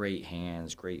size. Great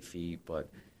hands, great feet. But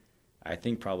I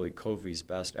think probably Kofi's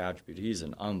best attribute, he's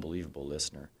an unbelievable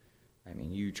listener. I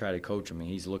mean, you try to coach him, and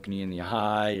he's looking you in the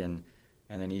eye, and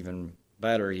then even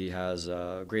better, he has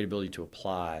a great ability to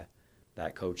apply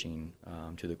that coaching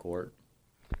to the court.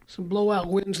 Some blowout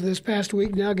wins this past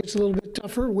week. Now gets a little bit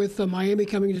tougher with Miami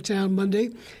coming to town Monday,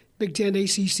 Big Ten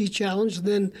ACC Challenge,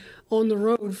 then on the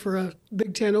road for a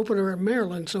Big Ten opener at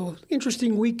Maryland. So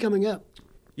interesting week coming up.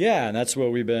 Yeah, and that's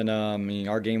what we've been.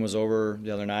 Our game was over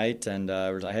the other night, and we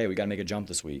were like, hey, we got to make a jump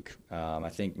this week. I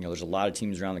think there's a lot of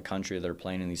teams around the country that are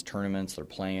playing in these tournaments. They're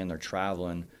playing, they're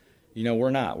traveling.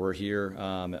 We're not. We're here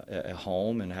at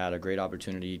home and had a great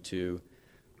opportunity to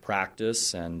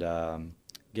practice and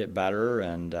get better,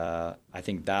 and I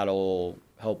think that'll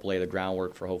help lay the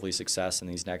groundwork for hopefully success in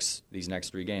these next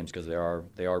 3 games, because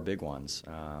they are big ones,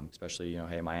 especially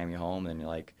Miami home, and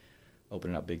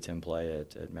opening up Big Ten play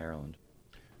at Maryland.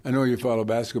 I know you follow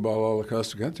basketball all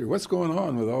across the country. What's going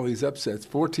on with all these upsets?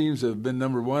 4 teams have been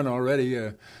number 1 already.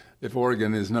 If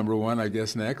Oregon is number 1, I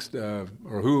guess next, or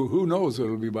who knows what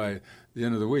it'll be by the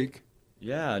end of the week.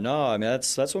 Yeah, no, I mean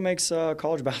that's what makes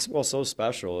college basketball so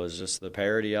special, is just the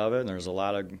parity of it. And there's a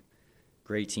lot of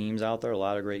great teams out there, a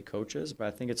lot of great coaches, but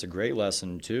I think it's a great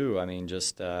lesson too. I mean,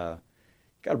 just you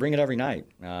got to bring it every night,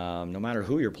 no matter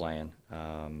who you're playing.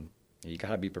 You got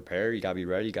to be prepared, you got to be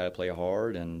ready, you got to play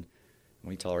hard. And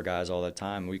we tell our guys all the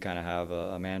time, we kind of have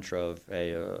a mantra of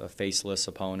a faceless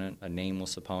opponent, a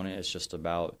nameless opponent. It's just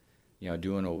about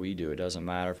doing what we do. It doesn't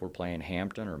matter if we're playing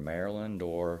Hampton or Maryland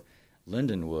or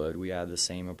Lindenwood. We have the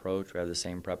same approach. We have the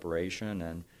same preparation,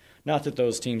 and not that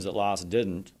those teams that lost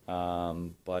didn't,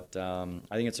 but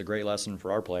I think it's a great lesson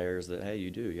for our players that hey,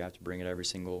 you have to bring it every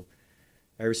single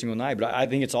night. But I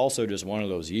think it's also just one of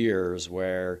those years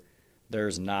where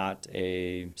there's not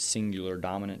a singular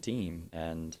dominant team,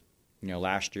 and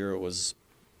last year it was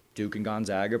Duke and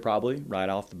Gonzaga probably right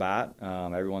off the bat.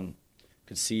 Everyone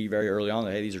could see very early on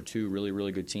that hey, these are 2 really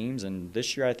really good teams, and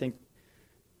this year I think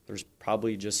there's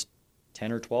probably just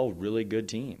 10 or 12 really good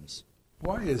teams.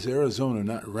 Why is Arizona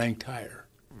not ranked higher?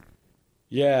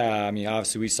 Yeah, I mean,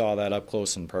 obviously we saw that up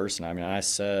close in person. I mean, I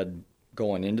said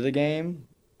going into the game,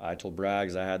 I told Bragg,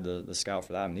 because I had the scout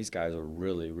for that, and these guys are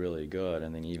really, really good.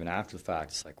 And then even after the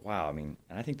fact, it's like, wow, I mean,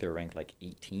 and I think they were ranked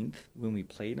 18th when we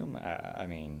played them. I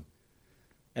mean,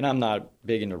 and I'm not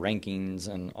big into rankings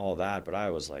and all that, but I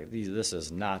was like, this is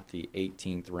not the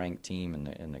 18th ranked team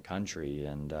in the country.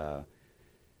 And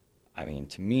I mean,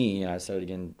 to me, I said it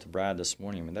again to Brad this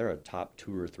morning, I mean, they're a top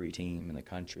 2 or 3 team in the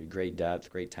country. Great depth,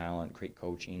 great talent, great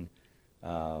coaching.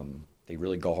 They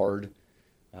really guard.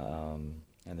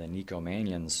 And then Nico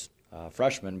Mannion's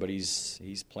freshman, but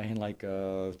he's playing like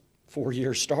a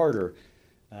 4-year starter.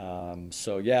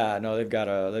 So yeah, no, they've got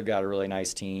a really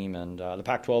nice team, and the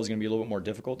Pac-12 is going to be a little bit more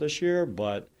difficult this year.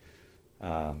 But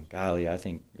golly, I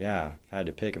think if I had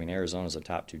to pick, I mean, Arizona's a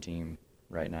top 2 team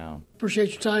right now.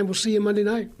 Appreciate your time. We'll see you Monday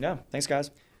night. Yeah, thanks,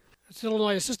 guys. It's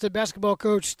Illinois assistant basketball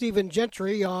coach Stephen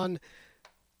Gentry on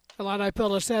Illini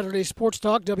Pella Saturday Sports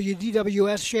Talk,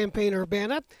 WDWS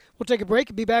Champaign-Urbana. We'll take a break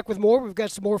and be back with more. We've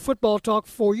got some more football talk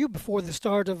for you before the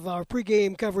start of our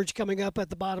pregame coverage coming up at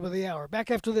the bottom of the hour.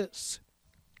 Back after this.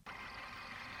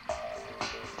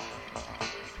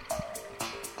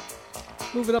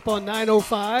 Moving up on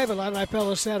 9:05, Illini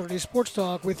Pella Saturday Sports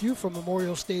Talk with you from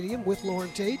Memorial Stadium with Loren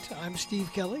Tate. I'm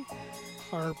Steve Kelly.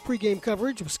 Our pregame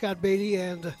coverage with Scott Beatty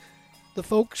and the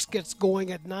folks gets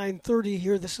going at 9:30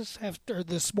 here.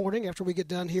 This morning after we get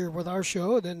done here with our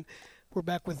show, and then we're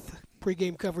back with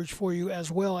pregame coverage for you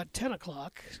as well at 10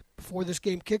 o'clock before this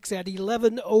game kicks at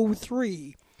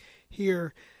 11:03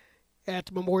 here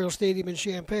at Memorial Stadium in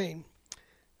Champaign.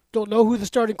 Don't know who the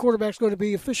starting quarterback's going to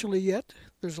be officially yet.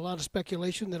 There's a lot of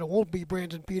speculation that it won't be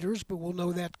Brandon Peters, but we'll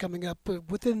know that coming up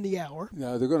within the hour.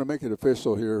 Yeah, they're going to make it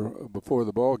official here before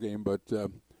the ball game, but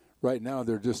right now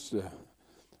they're just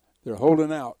they're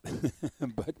holding out.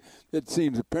 But it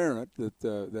seems apparent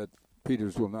that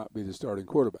Peters will not be the starting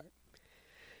quarterback.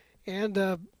 And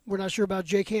we're not sure about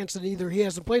Jake Hansen either. He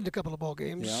hasn't played a couple of ball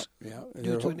games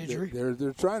due to an injury.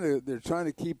 They're trying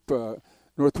to keep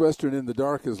Northwestern in the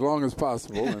dark as long as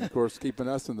possible, and of course keeping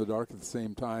us in the dark at the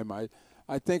same time.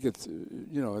 I think it's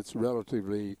it's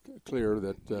relatively clear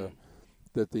that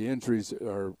the injuries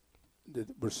that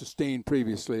were sustained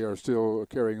previously are still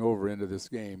carrying over into this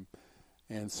game,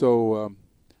 and so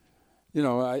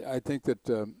I think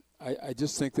that I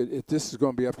just think that this is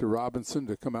going to be up to Robinson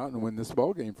to come out and win this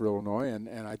ball game for Illinois,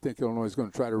 and I think Illinois is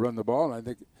going to try to run the ball, and I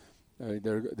think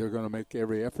they're going to make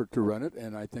every effort to run it,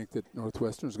 and I think that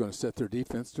Northwestern is going to set their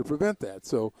defense to prevent that.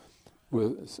 So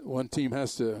one team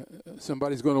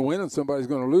somebody's going to win and somebody's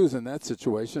going to lose in that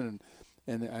situation,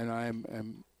 and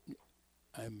I'm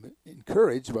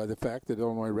encouraged by the fact that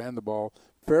Illinois ran the ball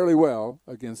fairly well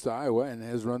against Iowa and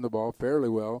has run the ball fairly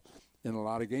well in a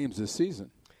lot of games this season.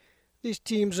 These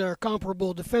teams are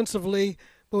comparable defensively,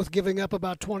 both giving up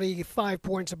about 25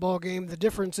 points a ball game. The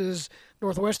difference is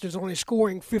Northwestern's only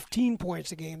scoring 15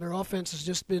 points a game. Their offense has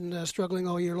just been struggling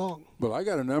all year long. Well, I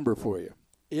got a number for you.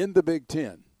 In the Big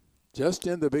Ten, just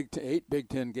in the 8 Big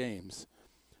Ten games,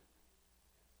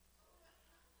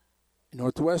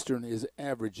 Northwestern is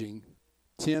averaging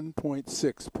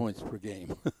 10.6 points per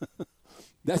game.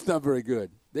 That's not very good.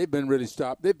 They've been really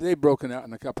stopped. They've broken out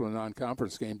in a couple of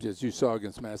non-conference games, as you saw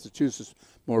against Massachusetts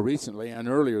more recently, and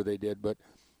earlier they did. But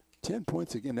 10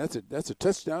 points again, that's a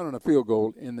touchdown and a field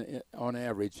goal on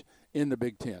average in the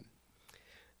Big Ten.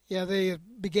 Yeah, they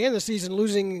began the season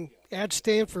losing at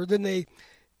Stanford. Then they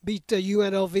beat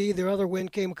UNLV. Their other win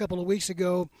came a couple of weeks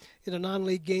ago in a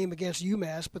non-league game against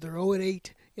UMass, but they're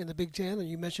 0-8 in the Big Ten, and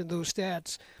you mentioned those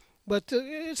stats. But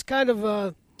it's kind of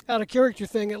out of character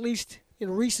thing, at least in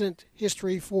recent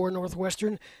history for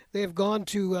Northwestern. They have gone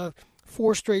to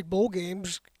 4 straight bowl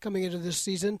games coming into this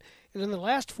season, and in the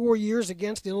last 4 years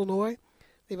against Illinois,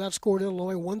 they've outscored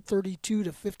Illinois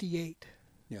 132-58.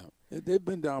 Yeah, they've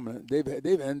been dominant. They've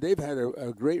had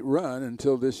a great run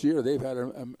until this year. They've had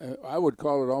I would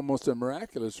call it almost a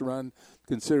miraculous run,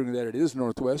 considering that it is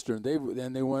Northwestern. They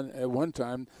won at one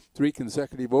time 3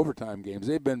 consecutive overtime games.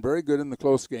 They've been very good in the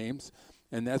close games.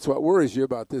 And that's what worries you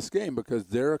about this game, because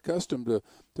they're accustomed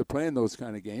to playing those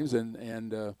kind of games, and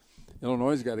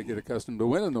Illinois has got to get accustomed to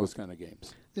winning those kind of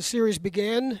games. The series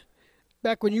began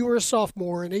back when you were a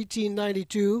sophomore in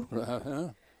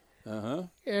 1892.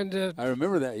 And I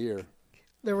remember that year.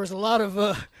 There was a lot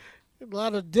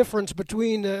of difference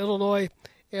between Illinois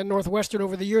and Northwestern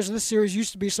over the years. This series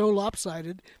used to be so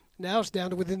lopsided. Now it's down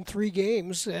to within 3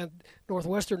 games, and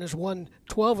Northwestern has won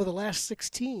 12 of the last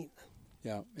 16.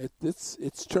 Yeah,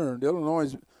 it's turned.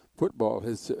 Illinois' football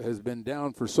has been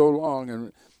down for so long,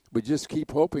 and we just keep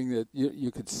hoping that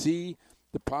you could see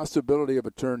the possibility of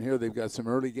a turn here. They've got some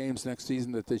early games next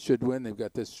season that they should win. They've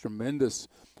got this tremendous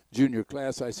junior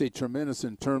class. I say tremendous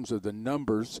in terms of the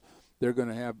numbers they're going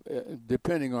to have,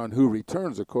 depending on who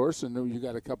returns, of course. And you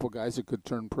got a couple guys that could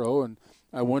turn pro, and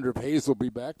I wonder if Hayes will be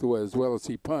back as well as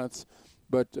he punts.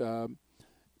 But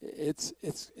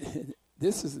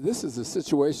This is a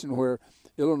situation where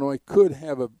Illinois could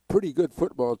have a pretty good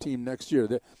football team next year.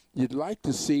 You'd like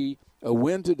to see a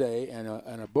win today and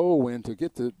a bowl win to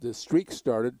get the streak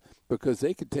started, because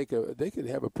they could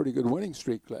have a pretty good winning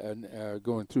streak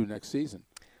going through next season.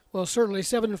 Well, certainly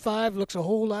 7-5 looks a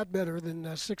whole lot better than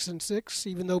 6-6,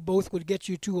 even though both would get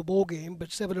you to a bowl game. But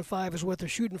 7-5 is what they're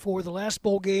shooting for. The last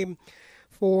bowl game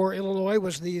for Illinois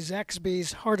was the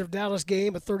Zaxby's Heart of Dallas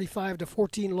game, a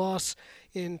 35-14 loss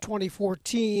in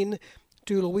 2014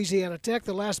 to Louisiana Tech.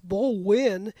 The last bowl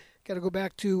win, got to go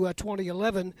back to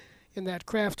 2011 in that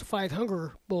Kraft Fight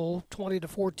Hunger Bowl,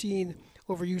 20-14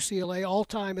 over UCLA.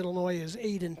 All-time Illinois is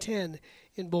 8-10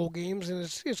 in bowl games, and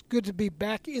it's good to be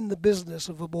back in the business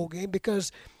of a bowl game,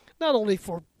 because not only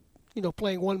for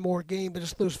playing one more game, but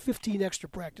it's those 15 extra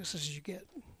practices you get.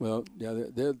 Well,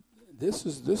 yeah,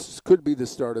 this could be the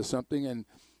start of something, and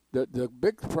the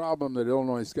big problem that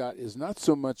Illinois got is not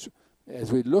so much, as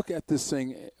we look at this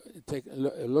thing, take a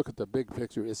look at the big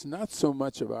picture, it's not so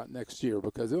much about next year,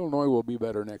 because Illinois will be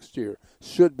better next year,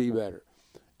 should be better.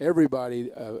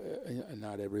 Everybody,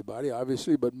 not everybody,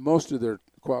 obviously, but most of their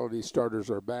quality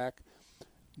starters are back.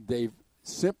 They've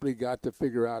simply got to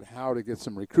figure out how to get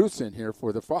some recruits in here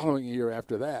for the following year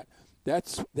after that.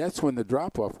 That's when the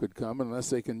drop-off could come, unless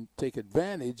they can take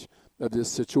advantage of this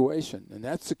situation. And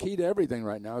that's the key to everything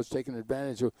right now, is taking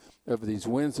advantage of these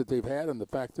wins that they've had and the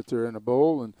fact that they're in a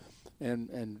bowl.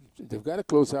 And they've got to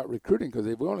close out recruiting, because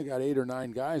they've only got 8 or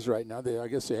 9 guys right now. I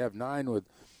guess they have 9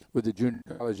 with the junior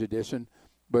college edition.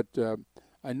 But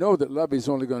I know that Lovey's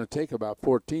only going to take about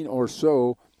 14 or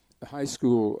so high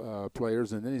school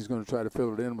players, and then he's going to try to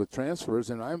fill it in with transfers.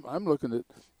 And I'm looking at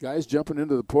guys jumping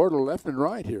into the portal left and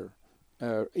right here.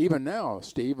 Even now,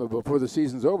 Steve, before the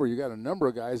season's over, you got a number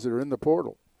of guys that are in the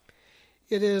portal.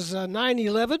 It is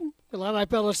 9:11. Illini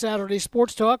Pella Saturday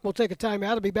Sports Talk. We'll take a time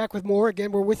out. I'll be back with more.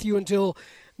 Again, we're with you until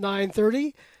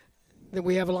 9:30. Then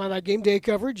we have Illini game day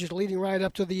coverage leading right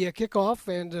up to the kickoff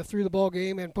and through the ball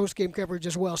game, and post-game coverage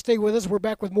as well. Stay with us. We're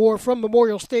back with more from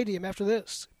Memorial Stadium after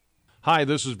this. Hi,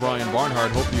 this is Brian Barnhart.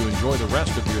 Hope you enjoy the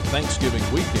rest of your Thanksgiving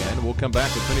weekend. We'll come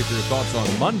back and finish your thoughts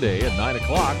on Monday at 9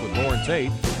 o'clock with Loren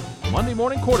Tate. Monday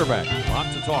morning quarterback.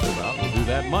 Lots to talk about. We'll do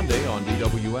that Monday on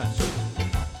DWS.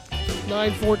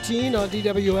 9:14 on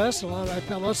DWS, Illini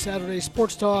Pella, Saturday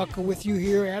Sports Talk with you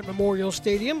here at Memorial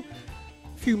Stadium.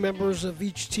 A few members of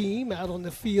each team out on the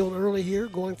field early here,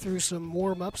 going through some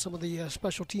warm-ups. Some of the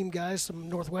special team guys, some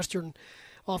Northwestern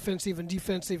offensive and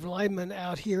defensive linemen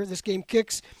out here. This game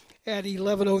kicks at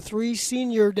 11:03,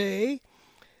 Senior Day.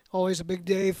 Always a big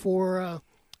day for a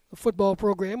football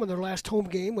program on their last home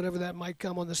game, whenever that might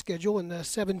come on the schedule, and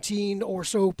 17 or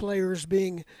so players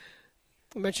being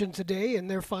mentioned today in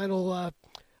their final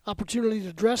opportunity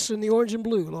to dress in the orange and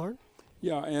blue, Loren.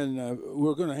 Yeah, and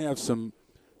we're going to have some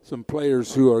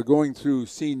players who are going through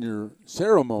senior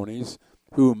ceremonies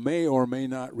who may or may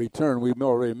not return. We've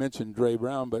already mentioned Dre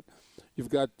Brown, but you've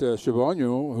got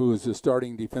Chivonio, who is the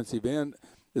starting defensive end,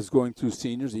 is going through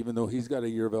seniors, even though he's got a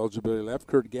year of eligibility left.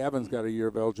 Kurt Gavin's got a year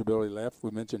of eligibility left.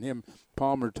 We mentioned him.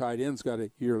 Palmer, tight end's got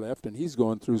a year left, and he's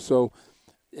going through. So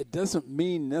it doesn't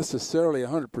mean necessarily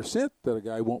 100% that a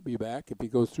guy won't be back if he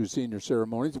goes through senior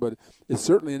ceremonies, but it's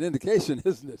certainly an indication,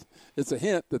 isn't it? It's a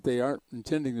hint that they aren't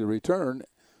intending to return,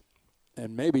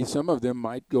 and maybe some of them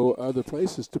might go other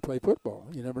places to play football.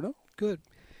 You never know. Good.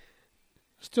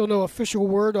 Still no official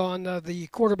word on the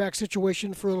quarterback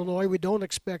situation for Illinois. We don't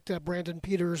expect Brandon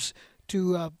Peters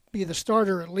to be the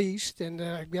starter at least, and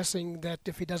I'm guessing that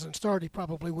if he doesn't start, he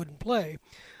probably wouldn't play.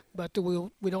 But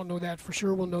we don't know that for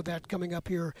sure. We'll know that coming up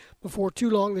here before too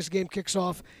long. This game kicks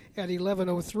off at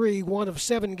 11:03, one of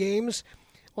 7 games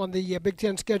on the Big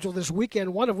Ten schedule this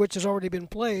weekend, one of which has already been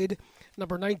played.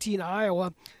 Number 19,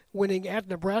 Iowa, winning at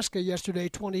Nebraska yesterday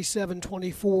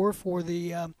 27-24 for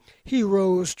the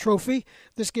Heroes Trophy.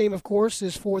 This game, of course,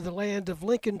 is for the Land of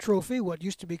Lincoln Trophy, what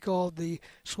used to be called the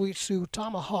Sweet Sioux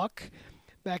Tomahawk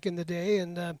back in the day.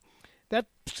 And that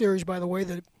series, by the way,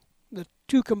 the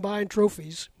 2 combined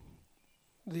trophies,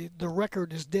 the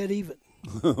record is dead even.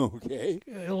 Okay.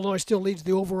 Illinois still leads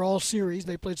the overall series.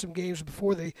 They played some games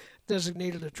before they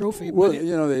designated a trophy. Well,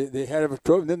 they had a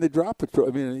trophy, then they drop a trophy.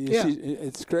 I mean, see,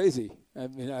 it's crazy. I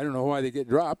mean, I don't know why they get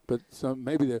dropped, but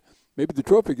maybe the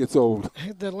trophy gets old.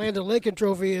 The Land of Lincoln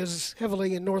Trophy is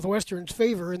heavily in Northwestern's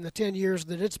favor in the 10 years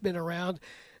that it's been around.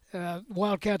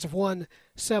 Wildcats have won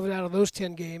 7 out of those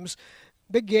 10 games.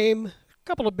 Big game.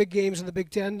 Couple of big games in the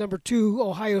Big Ten. Number 2,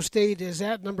 Ohio State is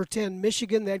at number 10,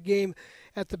 Michigan. That game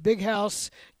at the Big House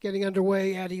getting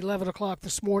underway at 11 o'clock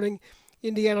this morning.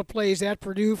 Indiana plays at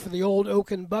Purdue for the old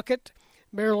Oaken Bucket.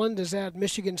 Maryland is at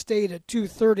Michigan State at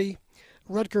 2:30.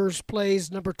 Rutgers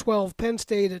plays number 12, Penn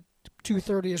State at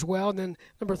 2:30 as well. And then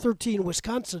number 13,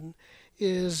 Wisconsin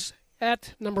is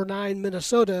at number 9,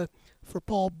 Minnesota, for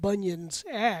Paul Bunyan's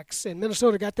Axe. And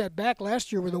Minnesota got that back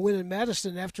last year with a win in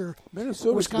Madison after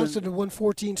Wisconsin had won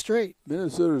 14 straight.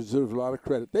 Minnesota deserves a lot of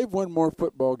credit. They've won more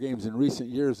football games in recent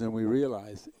years than we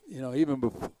realized. Even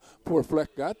before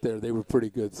Fleck got there, they were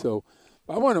pretty good. So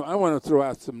I want to throw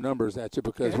out some numbers at you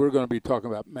because we're going to be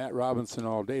talking about Matt Robinson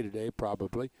all day today,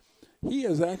 probably. He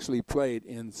has actually played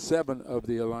in 7 of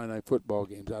the Illini football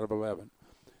games out of 11.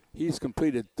 He's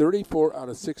completed 34 out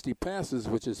of 60 passes,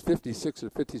 which is 56 or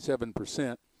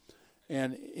 57%.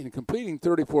 And in completing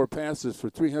 34 passes for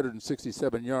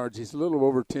 367 yards, he's a little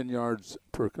over 10 yards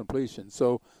per completion.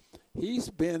 So he's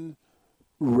been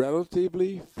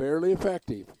relatively fairly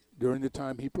effective during the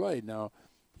time he played. Now,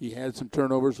 he had some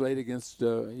turnovers late against,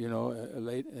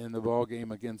 late in the ball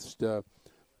game against,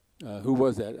 who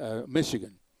was that?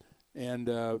 Michigan. And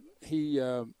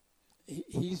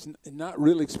he's not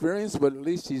real experienced, but at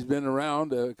least he's been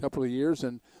around a couple of years,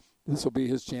 and this will be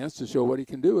his chance to show what he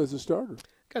can do as a starter.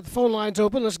 Got the phone lines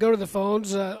open. Let's go to the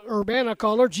phones. Urbana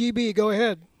caller, GB, go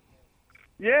ahead.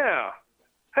 Yeah.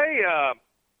 Hey,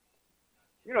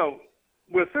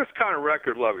 with this kind of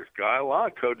record, Lovey's guy, a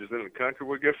lot of coaches in the country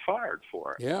would get fired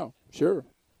for it. Yeah, sure.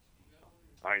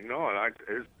 I know it.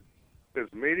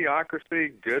 Is mediocrity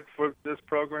good for this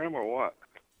program or what?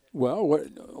 Well,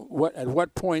 at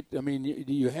what point? I mean,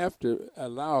 do you have to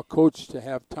allow a coach to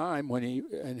have time when he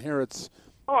inherits?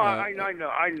 Oh, I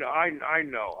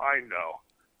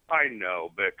know.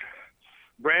 But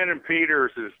Brandon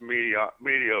Peters is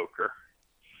mediocre.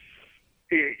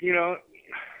 He's not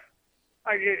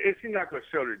going to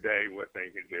show today what they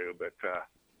can do. But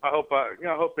I hope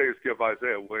they just give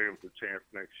Isaiah Williams a chance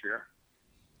next year.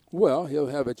 Well, he'll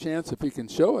have a chance if he can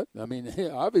show it. I mean,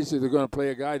 obviously they're going to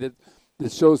play a guy that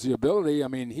shows the ability. I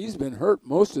mean, he's been hurt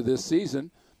most of this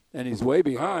season, and he's way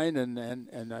behind. And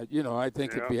I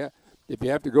think if you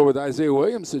have to go with Isaiah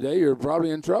Williams today, you're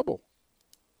probably in trouble.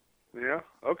 Yeah.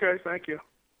 Okay. Thank you.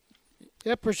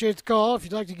 Yeah, appreciate the call. If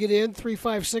you'd like to get in,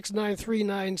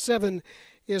 356-9397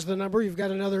 is the number. You've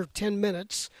got another 10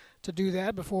 minutes to do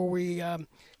that before we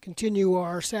continue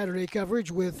our Saturday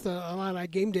coverage with Illini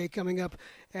Game Day coming up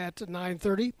at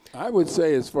 9:30. I would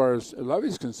say, as far as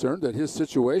Lovey's concerned, that his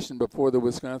situation before the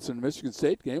Wisconsin-Michigan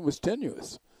State game was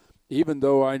tenuous. Even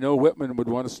though I know Whitman would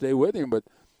want to stay with him, but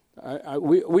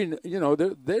we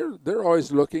they're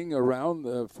always looking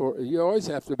around for. You always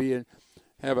have to be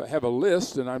have a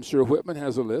list, and I'm sure Whitman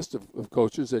has a list of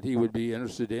coaches that he would be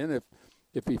interested in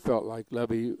if he felt like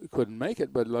Lovey couldn't make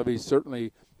it. But Lovey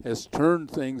certainly has turned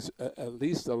things at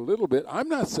least a little bit. I'm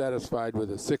not satisfied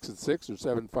with a 6-6 or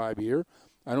 7-5 year.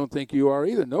 I don't think you are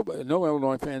either. No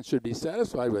Illinois fan should be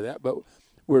satisfied with that. But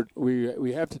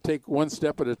we have to take one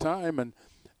step at a time,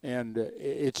 and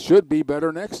it should be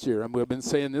better next year. And we've been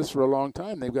saying this for a long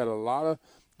time. They've got a lot of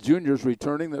juniors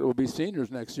returning that will be seniors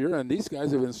next year, and these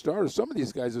guys have been starters. Some of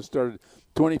these guys have started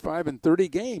 25 and 30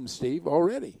 games, Steve,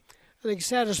 already. I think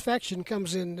satisfaction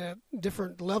comes in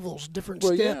different levels, different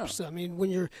steps. Yeah. I mean,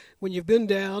 when you've been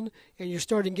down and you're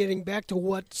starting getting back to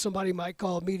what somebody might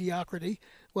call mediocrity,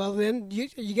 well, then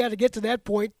you got to get to that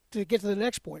point to get to the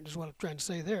next point, is what I'm trying to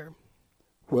say there.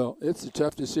 Well, it's a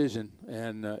tough decision,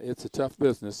 and it's a tough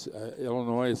business.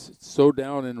 Illinois is so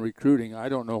down in recruiting, I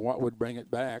don't know what would bring it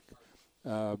back.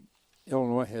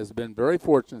 Illinois has been very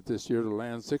fortunate this year to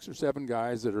land 6 or 7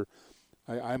 guys that are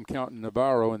I'm counting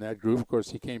Navarro in that group. Of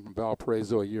course, he came from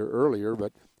Valparaiso a year earlier,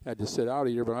 but had to sit out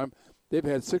a year. But they've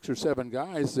had 6 or 7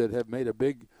 guys that have made a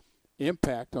big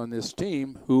impact on this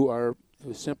team who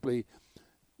simply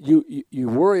you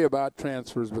worry about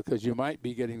transfers because you might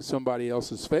be getting somebody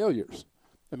else's failures.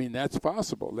 I mean, that's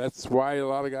possible. That's why a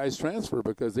lot of guys transfer,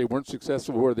 because they weren't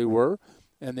successful where they were,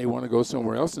 and they want to go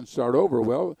somewhere else and start over.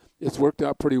 Well, it's worked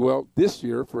out pretty well this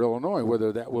year for Illinois.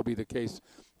 Whether that will be the case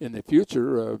in the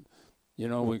future,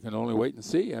 we can only wait and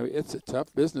see. It's a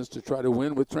tough business to try to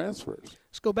win with transfers.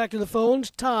 Let's go back to the phones.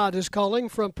 Todd is calling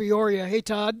from Peoria. Hey,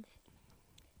 Todd.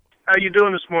 How you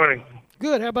doing this morning?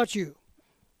 Good. How about you?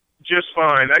 Just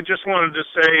fine. I just wanted to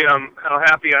say how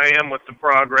happy I am with the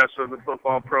progress of the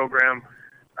football program.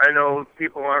 I know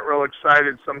people aren't real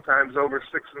excited sometimes over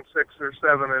 6-6 or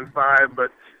 7-5,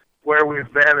 but where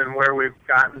we've been and where we've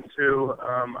gotten to,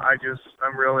 I'm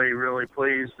really, really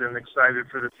pleased and excited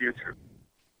for the future.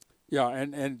 Yeah,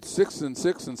 and 6-6 and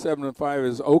 7-5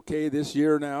 is okay this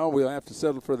year now. We'll have to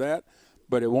settle for that,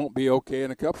 but it won't be okay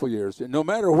in a couple of years. No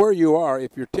matter where you are,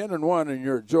 if you're 10-1 and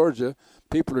you're at Georgia,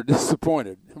 people are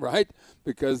disappointed, right?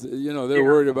 Because they're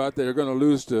worried about they're going to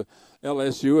lose to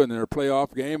LSU in their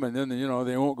playoff game, and then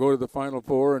they won't go to the Final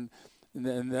Four, and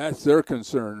that's their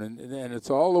concern. And it's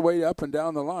all the way up and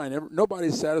down the line.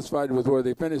 Nobody's satisfied with where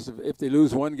they finish if they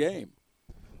lose one game.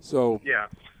 So yeah,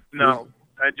 no,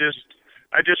 I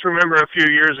just remember a few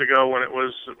years ago when it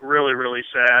was really, really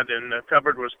sad, and the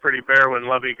cupboard was pretty bare when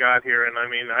Lovey got here. And I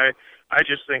mean, I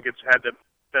just think it's had to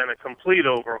been a complete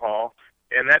overhaul,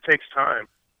 and that takes time.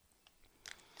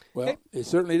 Well, it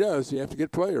certainly does. You have to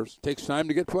get players. It takes time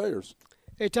to get players.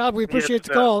 Hey, Todd, we appreciate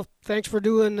the call. Thanks for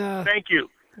doing. Thank you.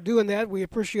 Doing that, we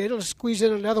appreciate it. Let's squeeze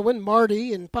in another one.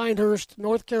 Marty in Pinehurst,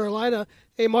 North Carolina.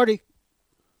 Hey, Marty.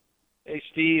 Hey,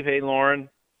 Steve. Hey, Loren.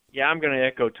 Yeah, I'm going to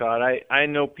echo Todd. I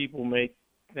know people may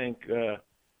think,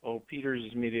 Peters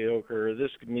is mediocre, or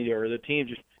this is mediocre, or the team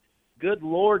just. Good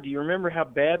Lord, do you remember how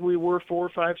bad we were 4,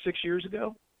 5, 6 years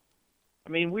ago? I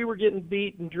mean, we were getting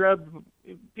beat and drubbed.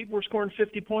 People were scoring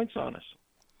 50 points on us.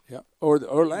 Yeah. Or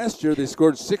last year they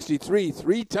scored 63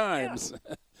 3 times.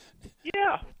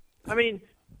 Yeah. I mean,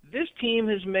 this team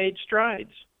has made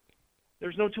strides.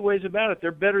 There's no two ways about it.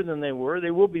 They're better than they were.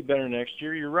 They will be better next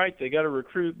year. You're right. They got to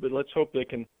recruit, but let's hope they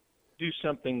can do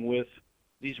something with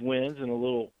these wins and a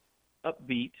little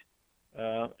upbeat.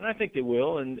 And I think they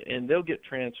will, and they'll get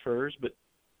transfers. But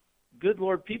good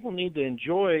Lord, people need to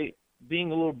enjoy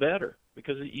being a little better,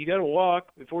 because you got to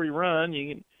walk before you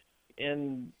run.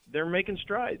 And they're making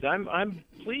strides. I'm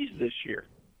pleased this year.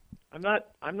 I'm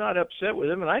not upset with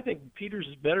him, and I think Peters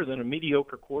is better than a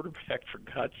mediocre quarterback, for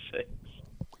God's sakes.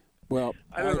 Well,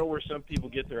 I don't know where some people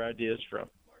get their ideas from.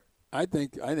 I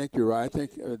think you're right. I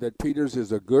think that Peters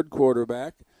is a good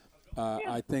quarterback.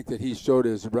 I think that he showed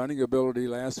his running ability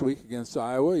last week against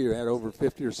Iowa. He had over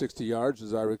 50 or 60 yards,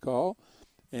 as I recall,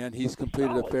 and he's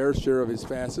completed a fair share of his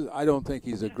passes. I don't think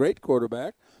he's a great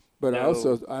quarterback, but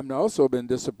I'm also been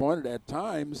disappointed at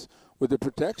times with the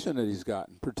protection that he's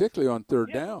gotten, particularly on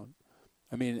third down.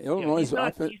 I mean, Illinois'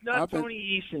 offense. He's not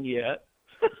Tony Eason yet.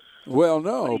 Well,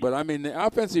 no, but I mean, the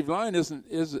offensive line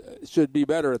should be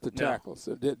better at the tackles.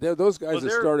 Those guys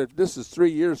have started. This is 3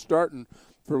 years starting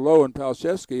for Lowe and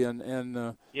Palczewski,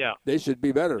 and yeah, they should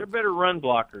be better. They're better run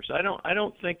blockers. I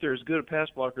don't think they're as good at pass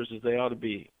blockers as they ought to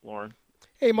be, Loren.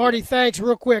 Hey, Marty, thanks.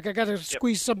 Real quick, I got to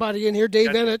squeeze somebody in here. Dave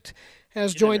Eanet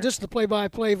has joined us, the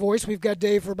play-by-play voice. We've got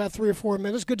Dave for about 3 or 4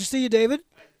 minutes. Good to see you, David.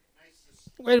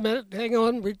 Wait a minute. Hang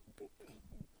on.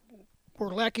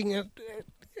 We're lacking an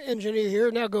engineer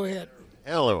here. Now go ahead.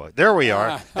 Hello. There we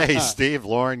are. Hey, Steve,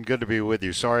 Loren, good to be with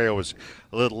you. Sorry I was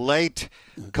a little late.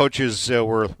 Coaches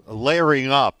were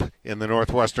layering up in the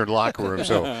Northwestern locker room,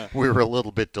 so we were a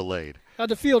little bit delayed. How'd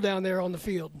the feel down there on the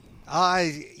field?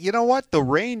 You know what? The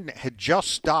rain had just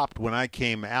stopped when I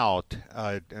came out,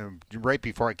 right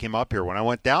before I came up here. When I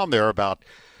went down there about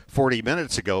 40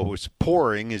 minutes ago, it was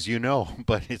pouring, as you know,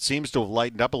 but it seems to have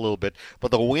lightened up a little bit.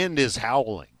 But the wind is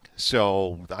howling.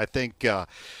 So I think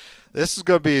this is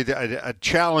going to be a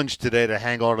challenge today to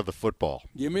hang on to the football.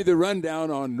 Give me the rundown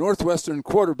on Northwestern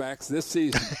quarterbacks this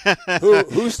season.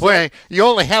 Wait, you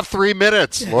only have 3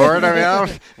 minutes, Loren.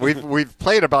 I mean, we've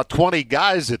played about 20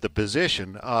 guys at the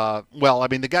position. Well, I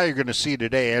mean, the guy you're going to see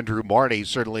today, Andrew Marty,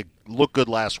 certainly looked good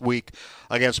last week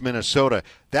against Minnesota.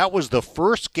 That was the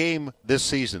first game this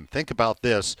season. Think about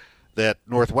this. That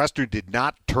Northwestern did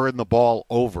not turn the ball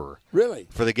over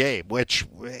for the game, which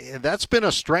that's been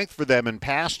a strength for them in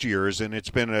past years, and it's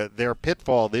been their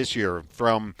pitfall this year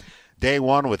from day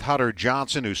one with Hunter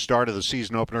Johnson, who started the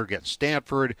season opener against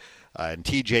Stanford, and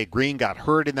T.J. Green got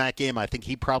hurt in that game. I think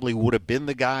he probably would have been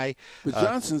the guy. But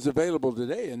Johnson's available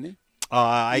today, isn't he?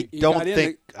 I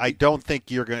don't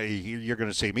think you're going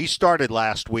to see him. He started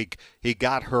last week. He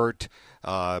got hurt.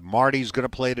 Marty's going to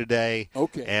play today.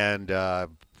 Okay, and.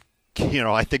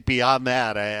 I think beyond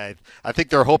that, I think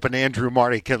they're hoping Andrew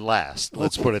Marty can last.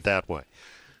 Let's put it that way.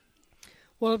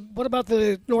 Well, what about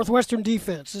the Northwestern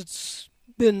defense?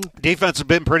 Defense has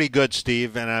been pretty good,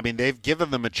 Steve, and I mean they've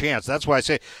given them a chance. That's why I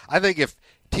say I think if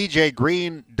T.J.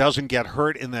 Green doesn't get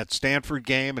hurt in that Stanford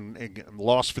game and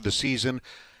lost for the season,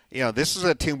 this is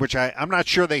a team which I'm not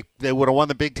sure they would have won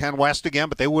the Big Ten West again,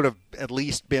 but they would have at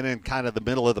least been in kind of the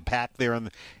middle of the pack there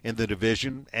in the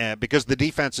division, because the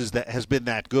defense has been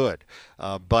that good.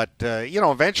 But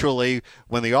eventually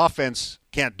when the offense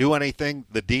can't do anything,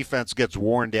 the defense gets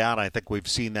worn down. I think we've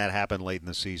seen that happen late in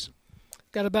the season.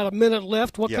 Got about a minute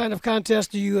left. What kind of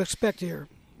contest do you expect here?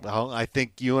 Well, I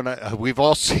think you and I, we've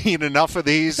all seen enough of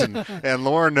these, and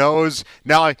Loren knows.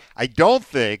 Now, I don't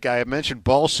think I mentioned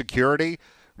ball security.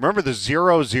 Remember the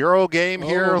 0-0 game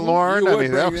here, Loren? I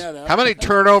mean, how many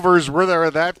turnovers were there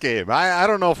in that game? I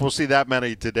don't know if we'll see that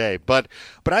many today. But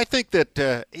I think that,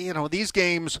 these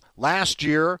games last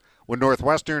year when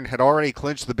Northwestern had already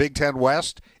clinched the Big Ten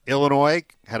West, Illinois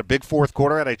had a big fourth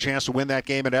quarter, had a chance to win that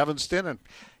game at Evanston. And,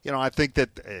 I think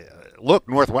that,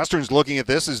 Northwestern's looking at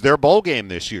this as their bowl game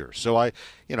this year. So, I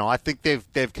think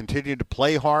they've continued to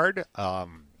play hard.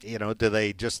 Do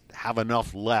they just have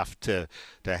enough left to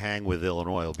hang with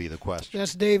Illinois will be the question.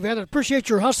 That's Dave Eanet. Appreciate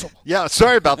your hustle. Yeah,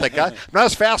 sorry about that, guy. I'm not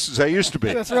as fast as I used to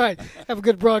be. That's right. Have a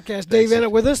good broadcast. Dave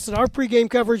Eanet with us, and our pregame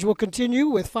coverage will continue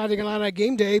with Fighting Illini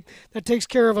Game Day. That takes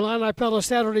care of Illini Pella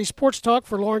Saturday Sports Talk.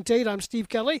 For Loren Tate, I'm Steve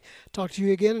Kelly. Talk to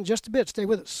you again in just a bit. Stay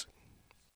with us.